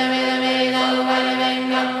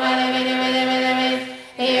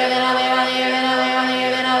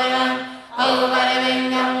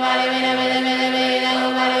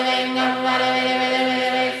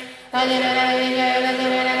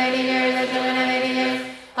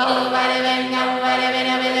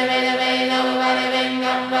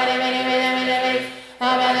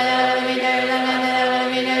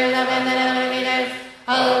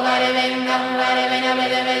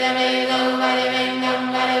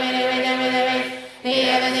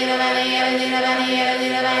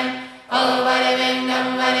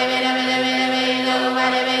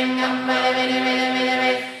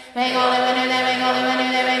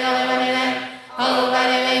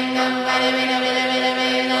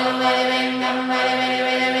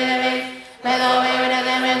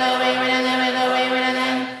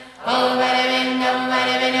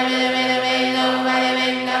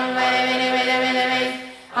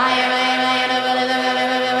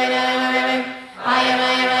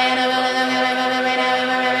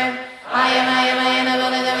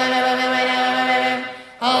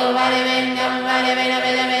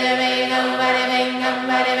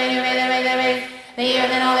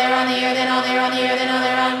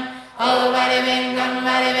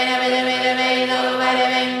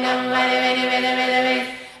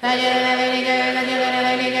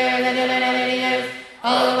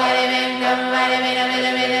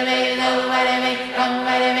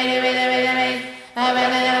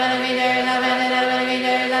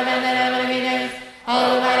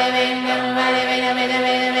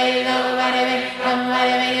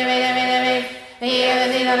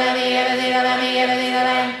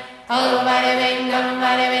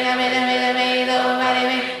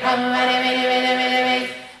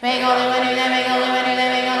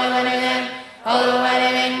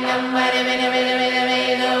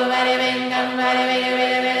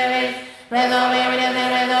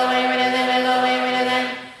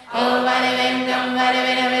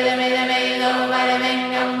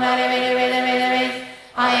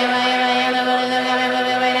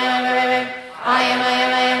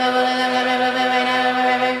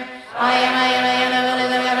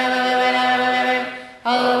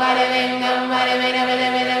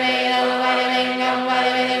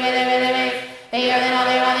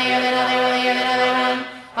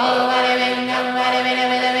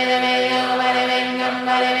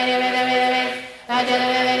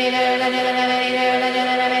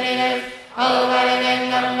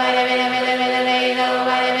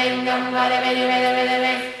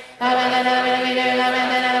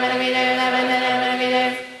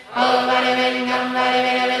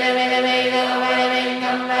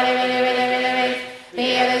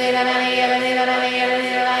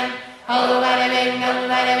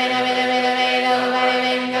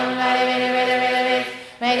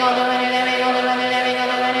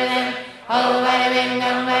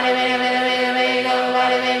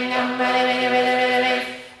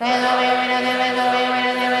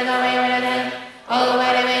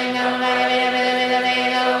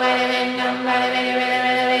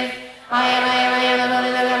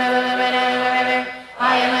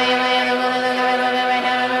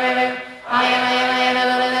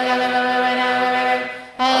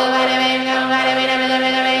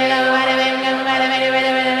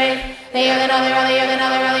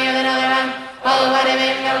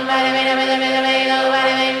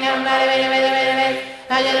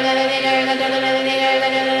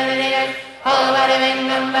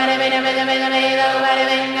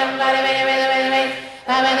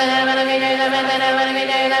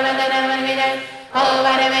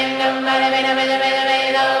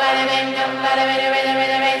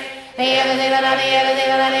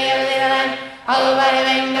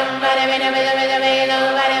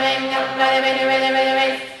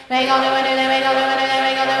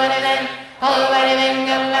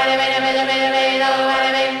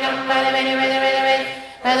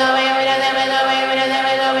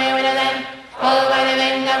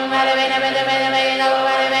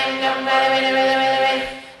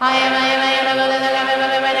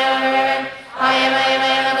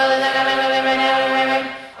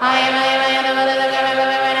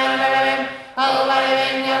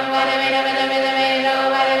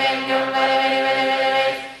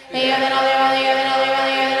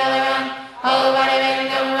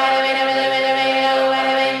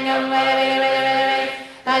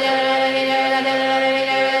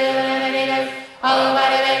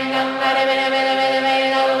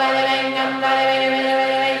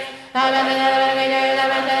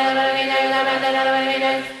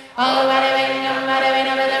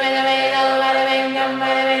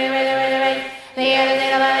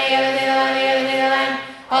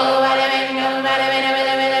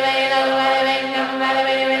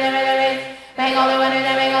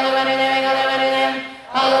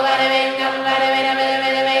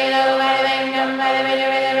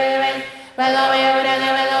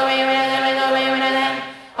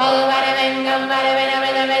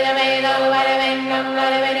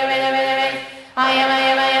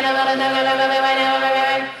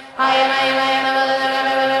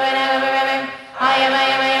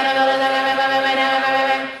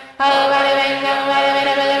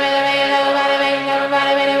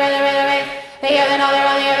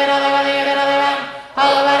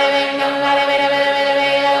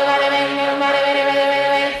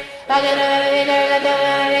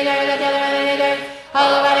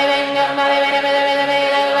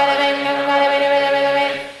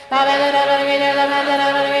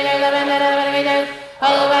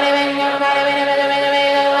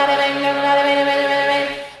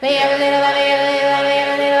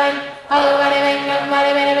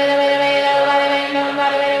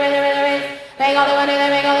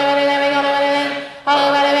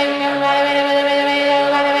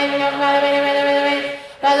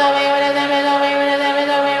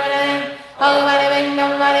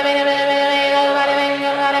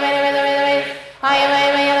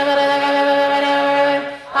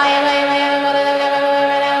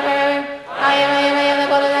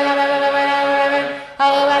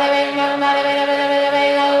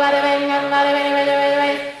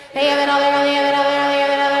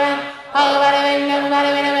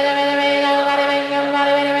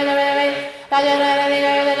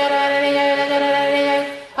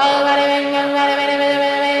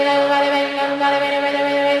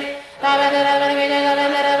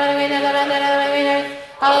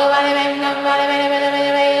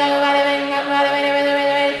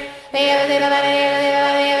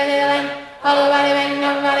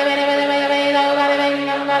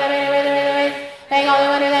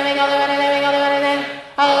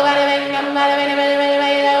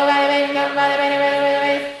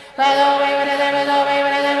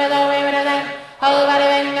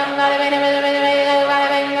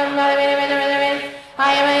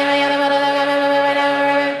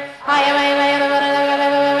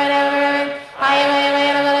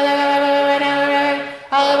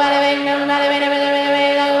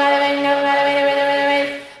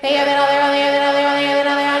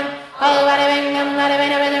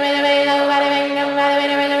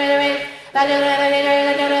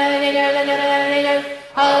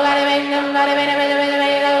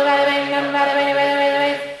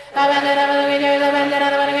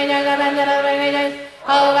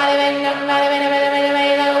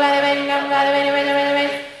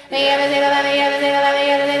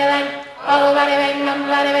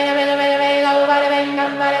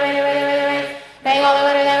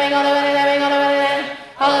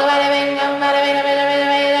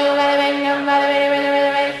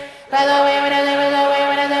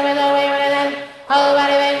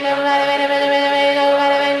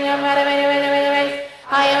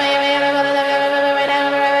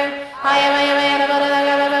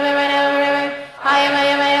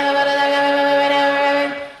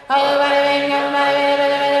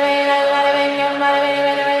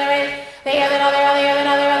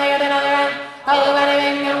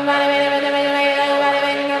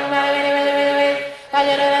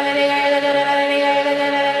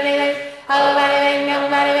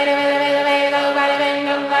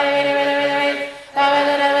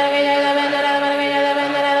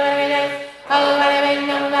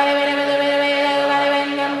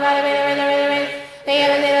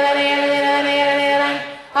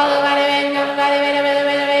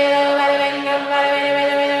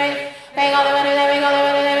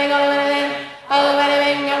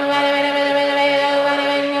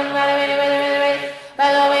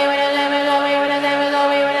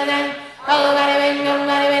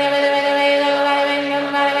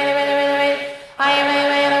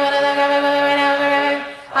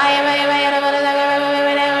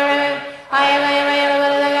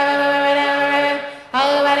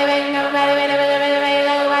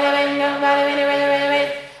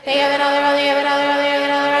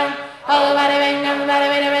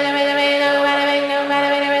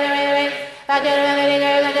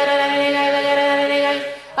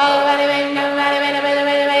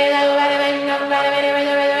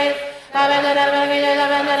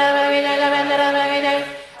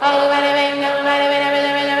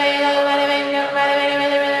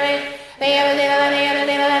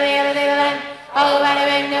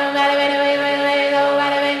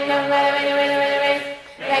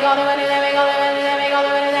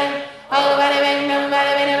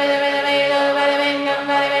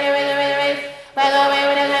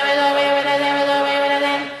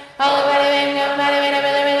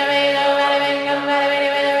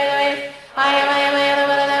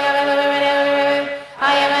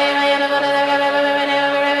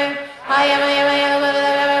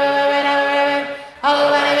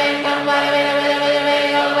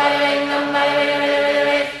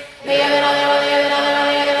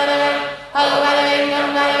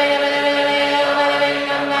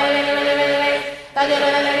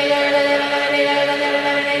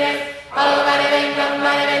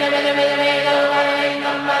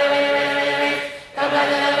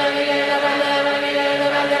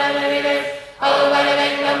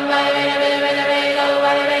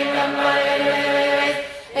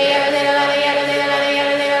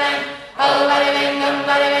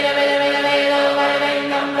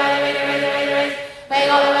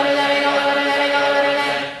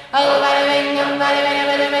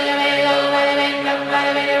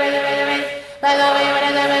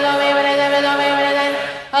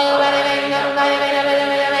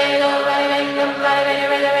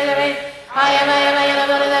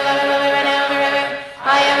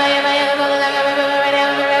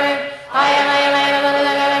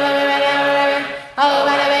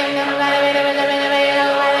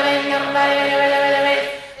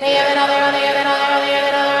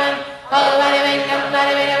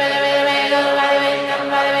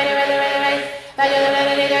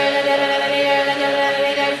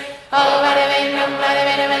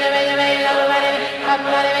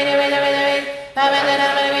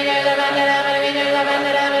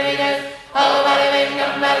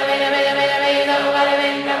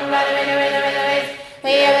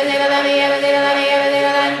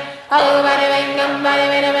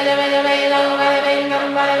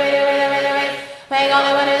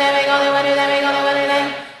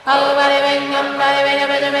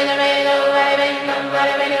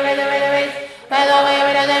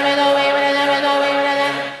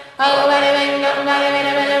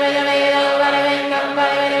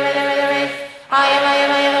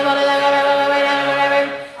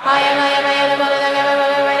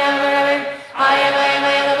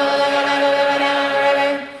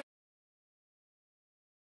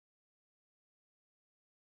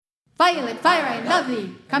 Violet, fire, I love thee.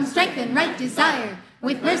 Come strengthen right desire.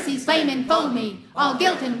 with mercy's flame enfold me, all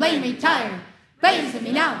guilt and blame retire. Blaze to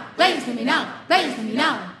me now, blaze to me now, blaze to me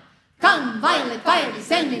now. Come, violet fire,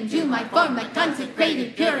 descend into my form like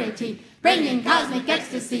consecrated purity, bringing cosmic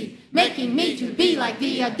ecstasy, making me to be like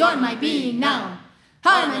thee, adorn my being now.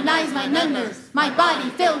 Harmonize my numbers, my body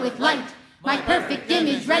fill with light, my perfect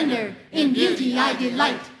image render, in beauty I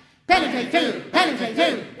delight. Penetrate through, penetrate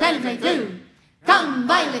through, penetrate through. Come,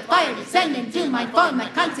 violet fire, descend into my form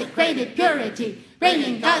like consecrated purity,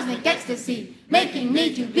 bringing cosmic ecstasy, making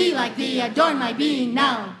me to be like thee, adorn my being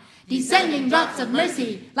now. Descending drops of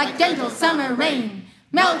mercy, like gentle summer rain,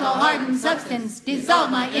 melt all hardened substance, dissolve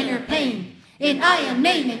my inner pain. In I am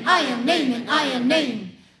name, in I am name, in I am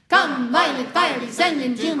name. Come, violet fire, descend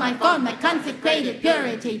into my form like consecrated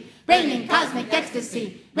purity, bringing cosmic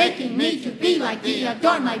ecstasy, making me to be like thee,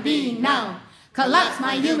 adorn my being now. Collapse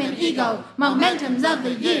my human ego, momentums of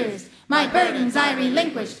the years, my burdens I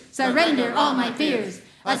relinquish, surrender all my fears.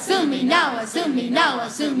 Assume me now, assume me now,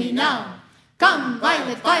 assume me now. Come,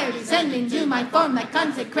 violet fire, descend into my form like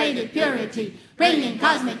consecrated purity, bringing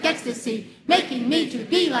cosmic ecstasy, making me to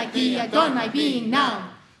be like thee, adorn my being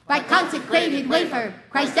now. By consecrated wafer,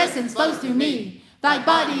 Christ's essence flows through me. Thy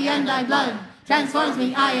body and thy blood transforms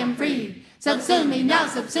me, I am free. Subsume me now,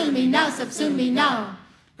 subsume me now, subsume me now.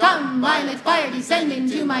 Come, violet fire, descend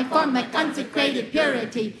into my form like consecrated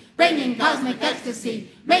purity, bringing cosmic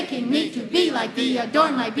ecstasy, making me to be like thee,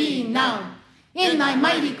 adorn my being now. In thy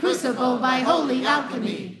mighty crucible by holy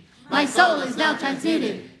alchemy, my soul is now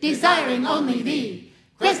transmuted, desiring only thee.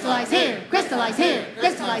 Crystallize here, crystallize here,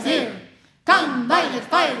 crystallize here. Come, violet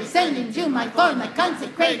fire, descend into my form like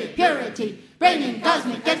consecrated purity, bringing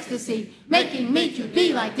cosmic ecstasy, making me to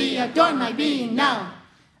be like thee, adorn my being now.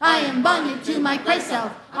 I am bonded to my Christ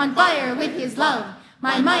self, on fire with his love,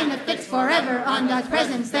 my mind affixed forever on God's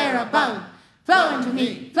presence there above. Flow unto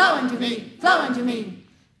me, flow unto me, flow unto me.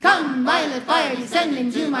 Come, violet fire, descend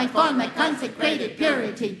into my form like consecrated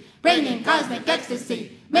purity, bringing cosmic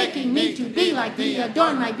ecstasy, making me to be like thee,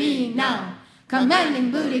 adorn my being now.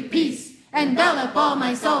 Commanding Buddhic peace, envelop all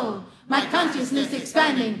my soul, my consciousness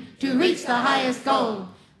expanding to reach the highest goal.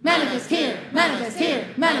 Manifest here, manifest here,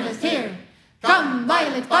 manifest here. Come,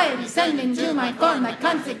 violet fire, descend into my form like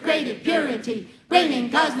consecrated purity, bringing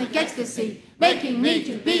cosmic ecstasy, making me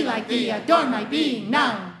to be like thee, adorn my being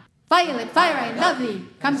now. Violet fire, I love thee,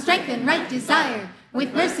 come strengthen right desire,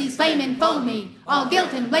 with mercy's flame enfold me, all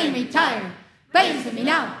guilt and blame retire. Blaze to me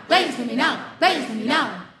now, blaze to me now, blaze to me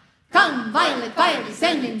now. Come, violet fire,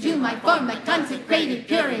 descend into my form like consecrated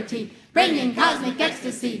purity, bringing cosmic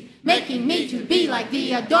ecstasy, making me to be like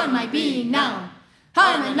thee, adorn my being now.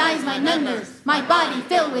 Harmonize my numbers, my body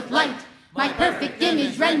fill with light, my perfect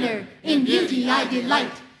image render, in beauty I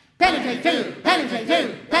delight. Penetrate through, penetrate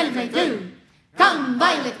through, penetrate through. Come,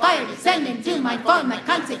 violet fire, descend into my form like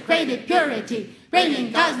consecrated purity,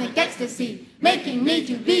 bringing cosmic ecstasy, making me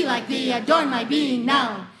to be like thee, adorn my being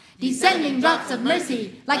now. Descending drops of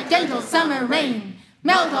mercy, like gentle summer rain,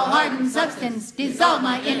 melt all hardened substance, dissolve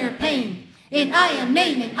my inner pain. In I am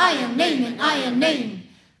name, in I am name, in I am name.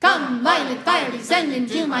 Come, violet fire, descend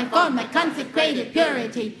into my form like consecrated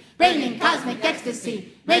purity, bringing cosmic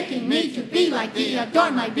ecstasy, making me to be like thee,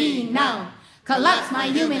 adorn my being now. Collapse my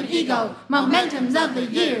human ego, momentums of the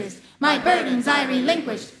years, my burdens I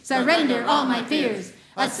relinquish, surrender all my fears.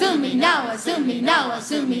 Assume me now, assume me now,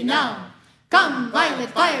 assume me now. Come, violet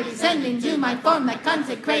fire, descend into my form like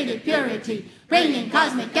consecrated purity, bringing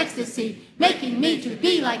cosmic ecstasy, making me to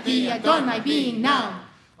be like thee, adorn my being now.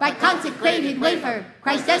 By consecrated wafer,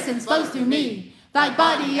 Christ's essence flows through me. Thy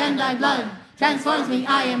body and thy blood transforms me,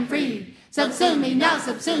 I am free. Subsume me now,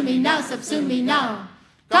 subsume me now, subsume me now.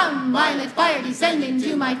 Come, violet fire, descend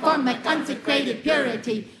into my form like consecrated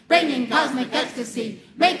purity, bringing cosmic ecstasy,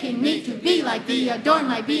 making me to be like thee, adorn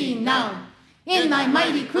my being now. In thy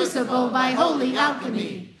mighty crucible by holy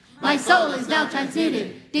alchemy, my soul is now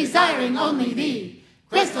transmuted, desiring only thee.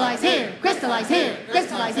 Crystallize here, crystallize here,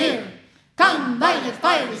 crystallize here. Come, violet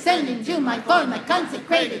fire, descend into my form like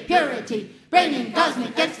consecrated purity, bringing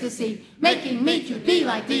cosmic ecstasy, making me to be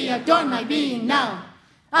like thee, adorn my being now.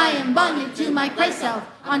 I am bonded to my Christ self,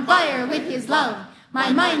 on fire with his love,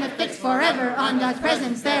 my mind affixed forever on God's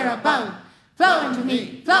presence there above. Flow unto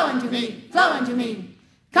me, flow unto me, flow unto me.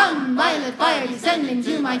 Come, violet fire, descend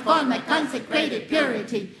into my form like consecrated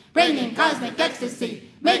purity, bringing cosmic ecstasy,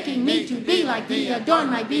 making me to be like thee, adorn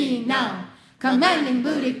my being now. Commanding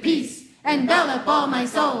Buddhic peace, envelop all my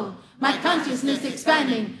soul, my consciousness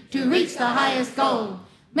expanding to reach the highest goal.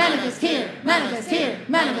 Manifest here, manifest here,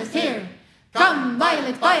 manifest here. Come,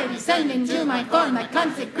 violet fire, descend into my form like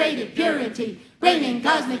consecrated purity, bringing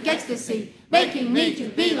cosmic ecstasy, making me to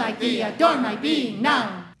be like thee, adorn my being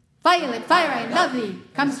now. Violet fire, I love thee,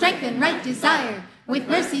 come strengthen right desire, with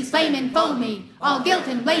mercy's flame enfold me, all guilt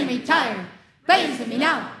and blame retire. Blaze with me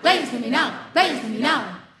now, blaze with me now, blaze with me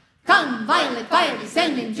now. Come, violet fire,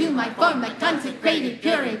 descend into my form like consecrated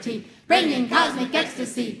purity, bringing cosmic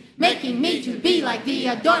ecstasy, making me to be like thee,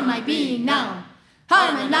 adorn my being now.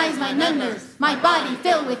 Harmonize my members, my body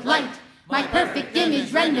fill with light, my perfect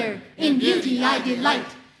image render, in beauty I delight.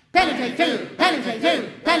 Penetrate through, penetrate through,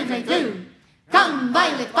 penetrate through. Come,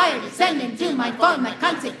 violet fire, descend into my form like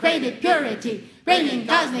consecrated purity, bringing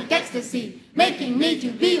cosmic ecstasy, making me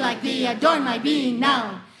to be like thee, adorn my being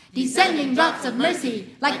now. Descending drops of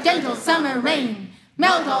mercy, like gentle summer rain,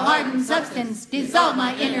 melt all hardened substance, dissolve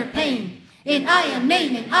my inner pain. In I am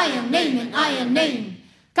name, in I am name, in I am name.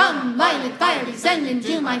 Come, violet fire, descend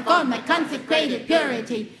into my form like consecrated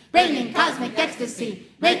purity, bringing cosmic ecstasy,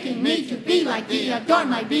 making me to be like thee, adorn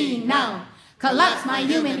my being now. Collapse my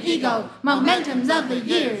human ego, momentums of the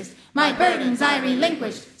years, my burdens I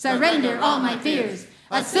relinquish, surrender all my fears.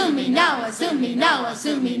 Assume me now, assume me now,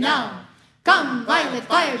 assume me now. Come, violet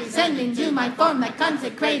fire, descend into my form like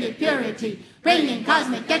consecrated purity, bringing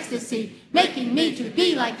cosmic ecstasy, making me to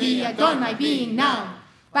be like thee, adorn my being now.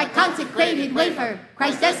 By consecrated wafer,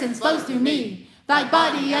 Christ's essence flows through me. Thy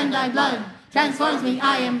body and thy blood transforms me,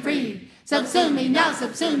 I am free. Subsume me now,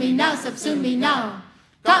 subsume me now, subsume me now.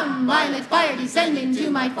 Come, violet fire, descend into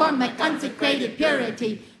my form like consecrated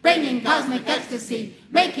purity, bringing cosmic ecstasy,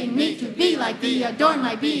 making me to be like thee, adorn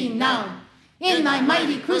my being now. In thy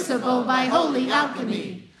mighty crucible by holy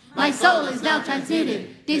alchemy, my soul is now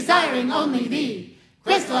transmuted, desiring only thee.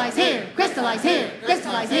 Crystallize here, crystallize here,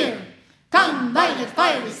 crystallize here. Come, violet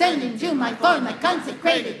fire, descend into my form like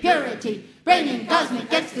consecrated purity, bringing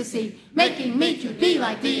cosmic ecstasy, making me to be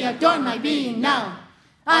like thee, adorn my being now.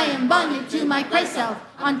 I am bonded to my Christ self,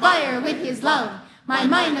 on fire with his love, my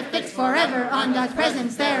mind affixed forever on God's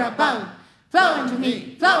presence there above. Flow unto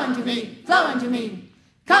me, flow unto me, flow unto me.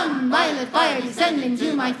 Come, violet fire, descend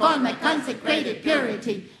into my form like consecrated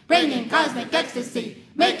purity, bringing cosmic ecstasy,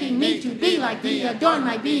 making me to be like thee, adorn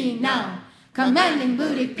my being now. Commanding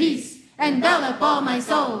Buddhic peace, envelop all my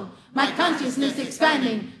soul, my consciousness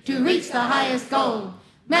expanding to reach the highest goal.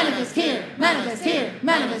 Manifest here, manifest here,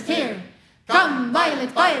 manifest here. Come,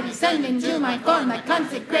 violet fire, descend into my form like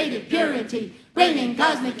consecrated purity, bringing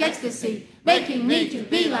cosmic ecstasy, making me to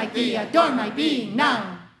be like thee, adorn my being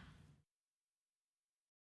now.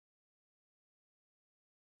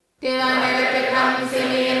 Divine electric, come see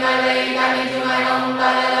me in my way, guide me to my home,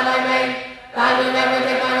 God, I love my way. God, you never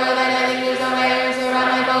take my will, and nothing you so rare,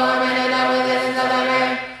 surround my form, and adorn with essence of thy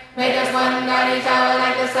rare. Make us one, God, each hour,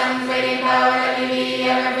 like the sun's radiant power, let me be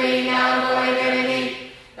ever free, now for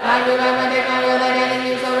eternity. God, you never take my will, and nothing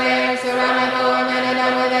you so rare, surround my form, and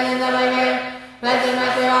adorn with essence of thy rare. Blessed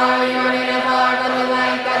Master, are you are in a far, filled with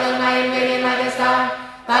light, God, those mind radiant like a star.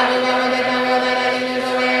 God, you never take my will, and nothing you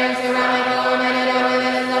so rare, surround my form, and adorn with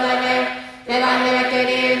essence of thy rare. Divine director,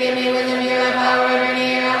 dear, give me wisdom, hear thy power, ever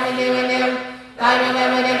near, help me do and do. God,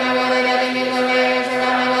 remember take my will, and nothing is so rare,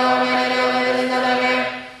 surround my form, and adorn with essence of thy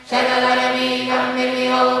rare. Shed the light on me, come make me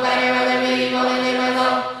whole, banner over me, holding in my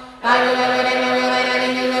soul. God, remember take my will, and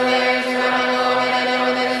nothing is so rare, surround my form, and adorn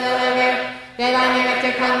with essence of thy rare. Divine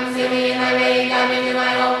director, come see me in thy way, guide me to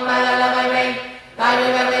my home, by the love I pray. God,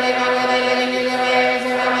 remember take my will, and nothing is so rare,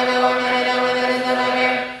 surround my form, and adorn with essence of thy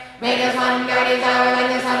rare. Make us one, guide each hour, like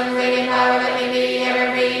the sun's radiant power, let me be ever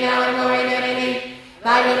free, now and for eternity. God, remember take my will, and nothing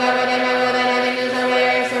is so rare, surround my form, and adorn with essence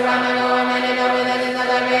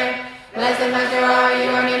of thy rare. Blessed Master, are you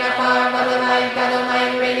are near far, full of light, God, oh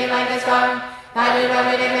mind, radiant like a star. God,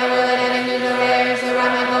 remember take my will, and nothing is so rare, surround my form, and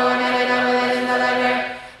adorn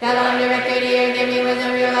with essence of thy rare. Divine director, dear, give me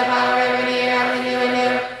wisdom, real thy power, ever near, help me do and do. God, remember take my will, and nothing is so rare, surround my form, and adorn with essence of thy rare. Shed the light on me, come make me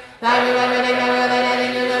whole, banner of the free, holding in my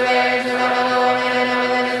soul. God, remember take my will, and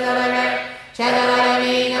nothing is so rare, surround my form, and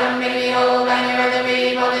adorn with essence of thy rare. Divine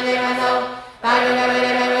director, come see me in thy way, guide me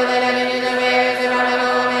to my home, by the love I pray. God,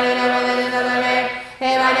 remember take my will, and nothing is so rare,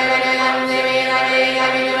 surround my form, and adorn with essence of thy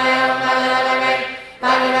rare. Make us one, guide each hour,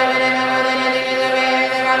 like the sun's radiant power, let me be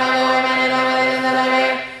ever free, now and for eternity.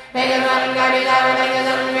 God, remember take my will, and nothing is so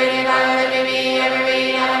rare, surround my form, and adorn with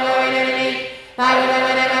essence of thy rare. Blessed Master,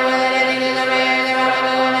 are you ready now, Lord, of my life, God, oh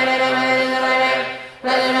mind, radiant like a star. God,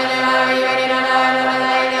 remember take my will, and nothing is so rare,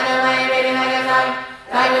 surround my form, and adorn with essence of thy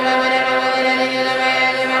rare. Divine director, dear, give me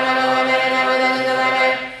wisdom, hear thy power, ever near, help me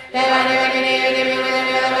do and do. God, remember take my will, and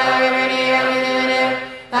nothing is so rare, surround my form, and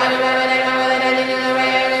adorn with essence of thy rare. Shed the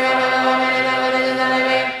light on me, come make me whole, banner of the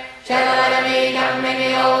free, holding in my soul. God,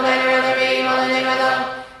 remember take my will, and nothing is so rare, surround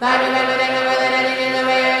my form, and adorn with essence of thy rare.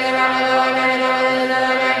 Divine director, come see me in thy way,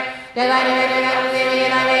 guide me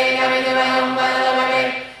to my home,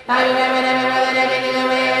 Hare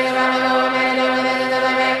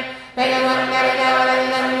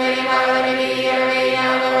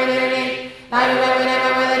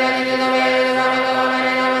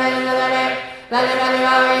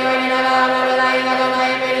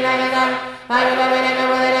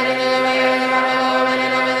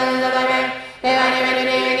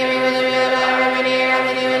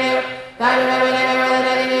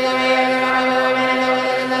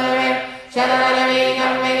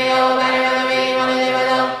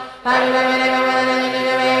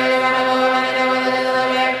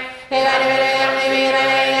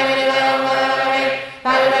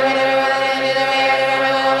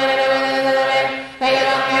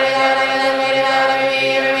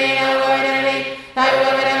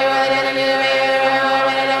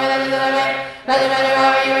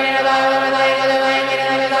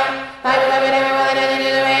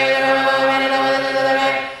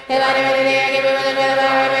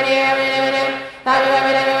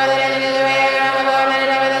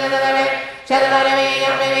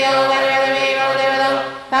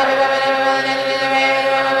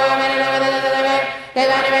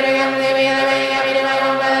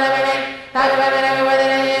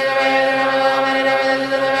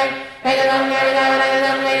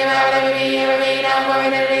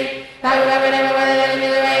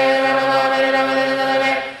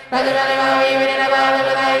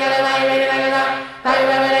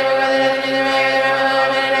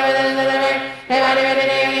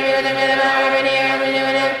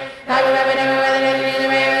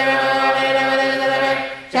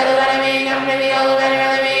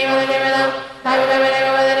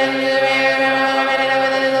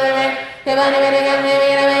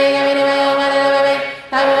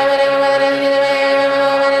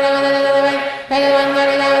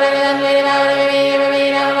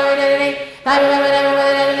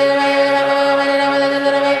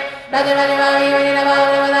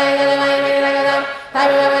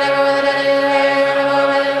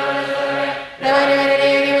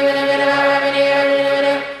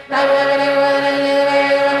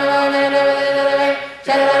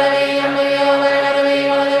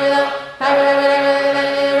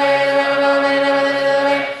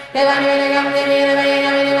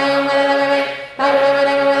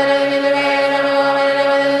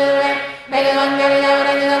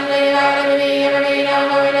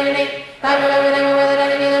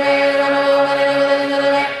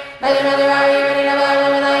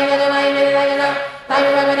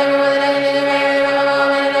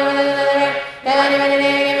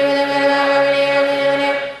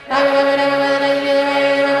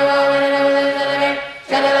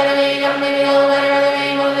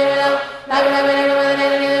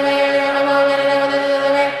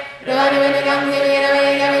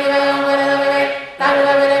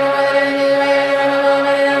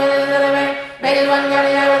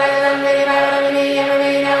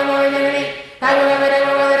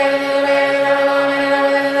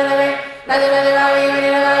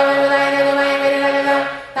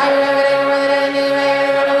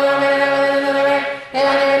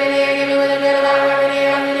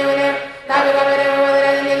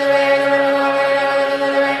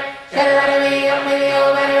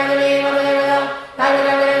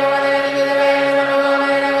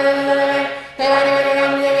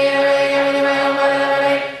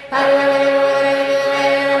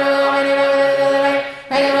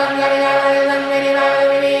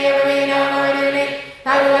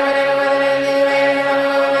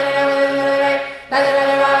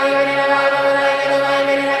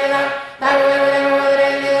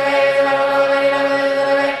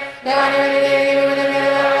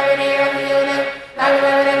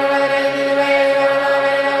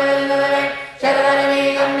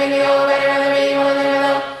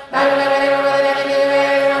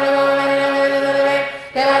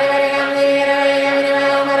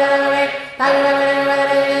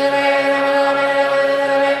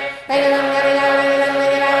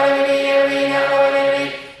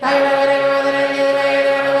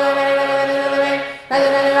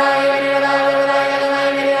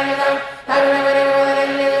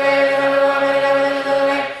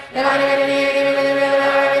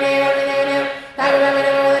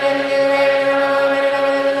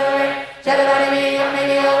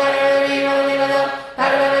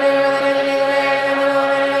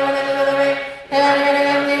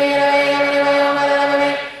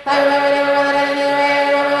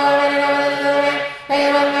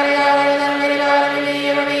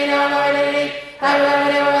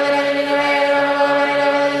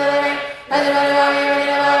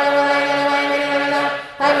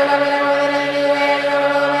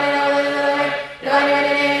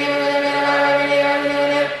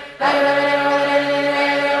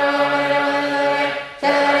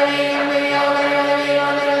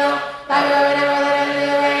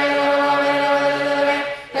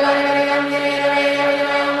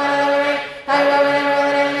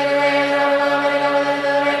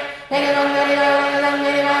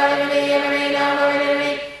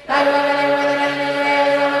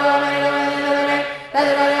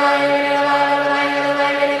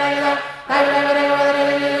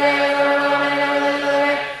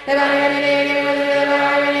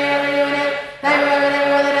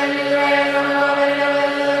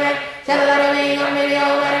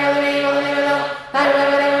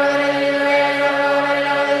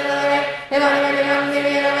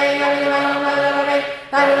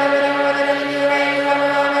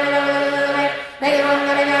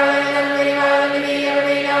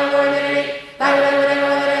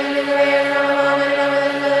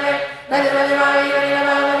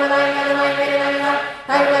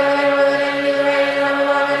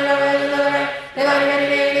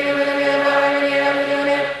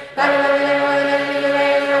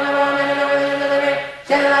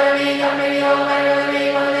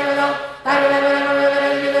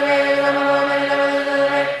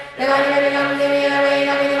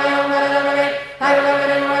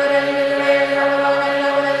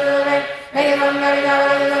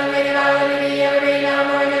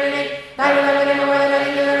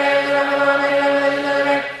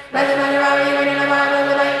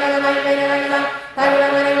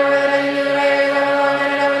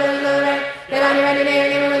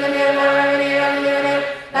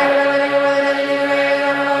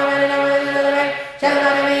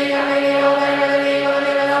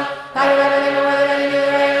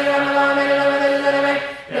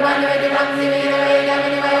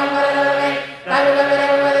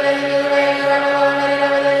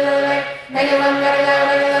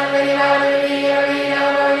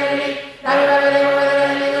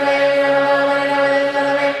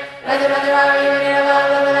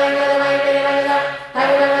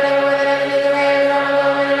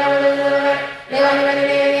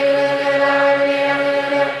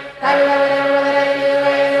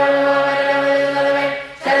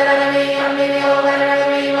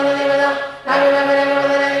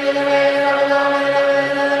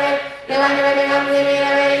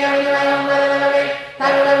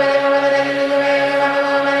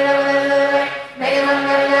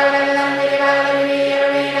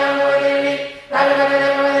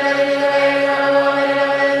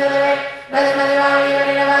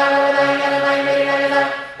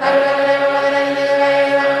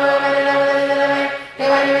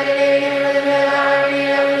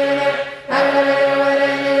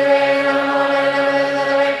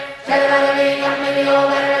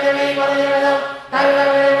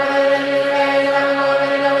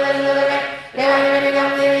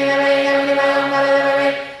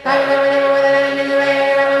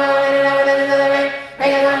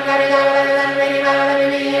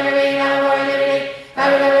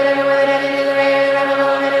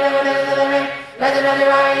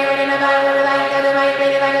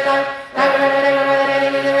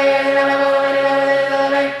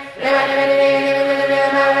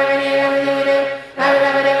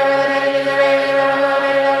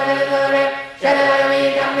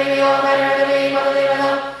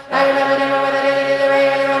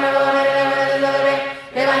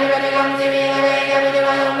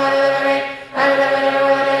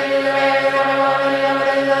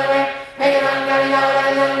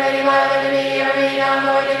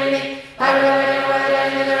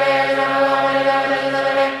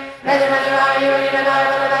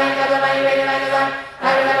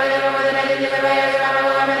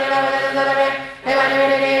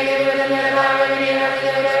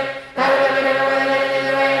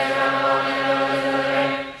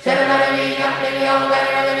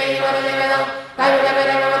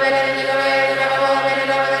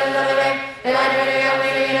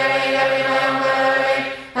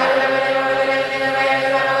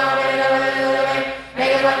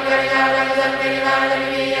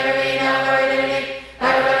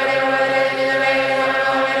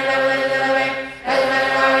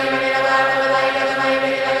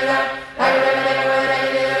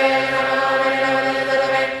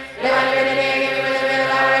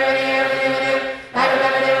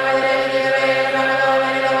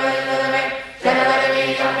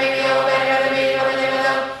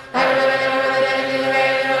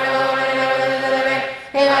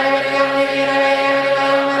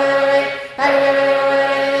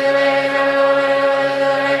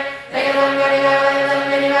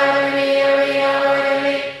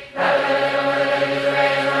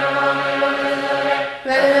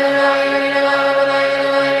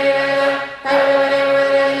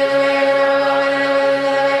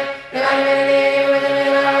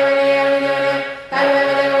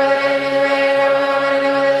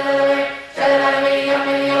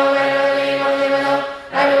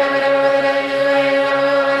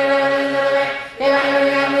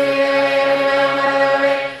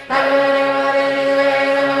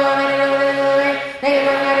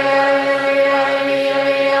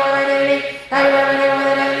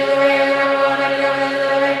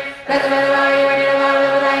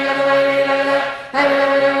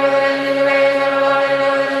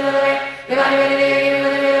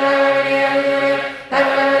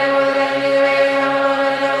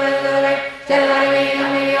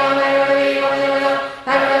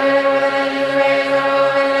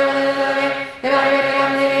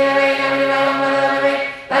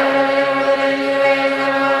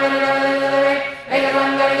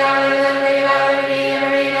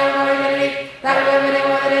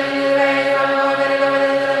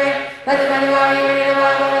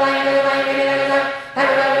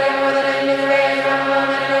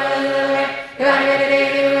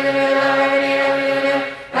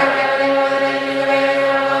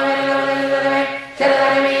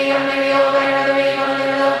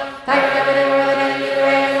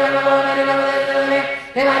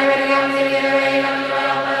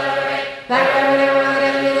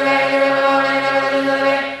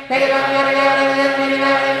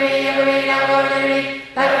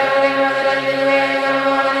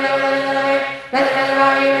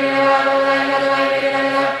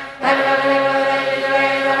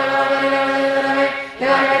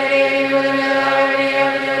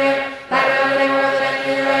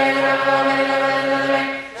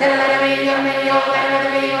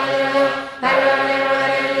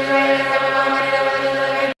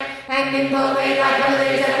and in the way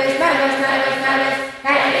I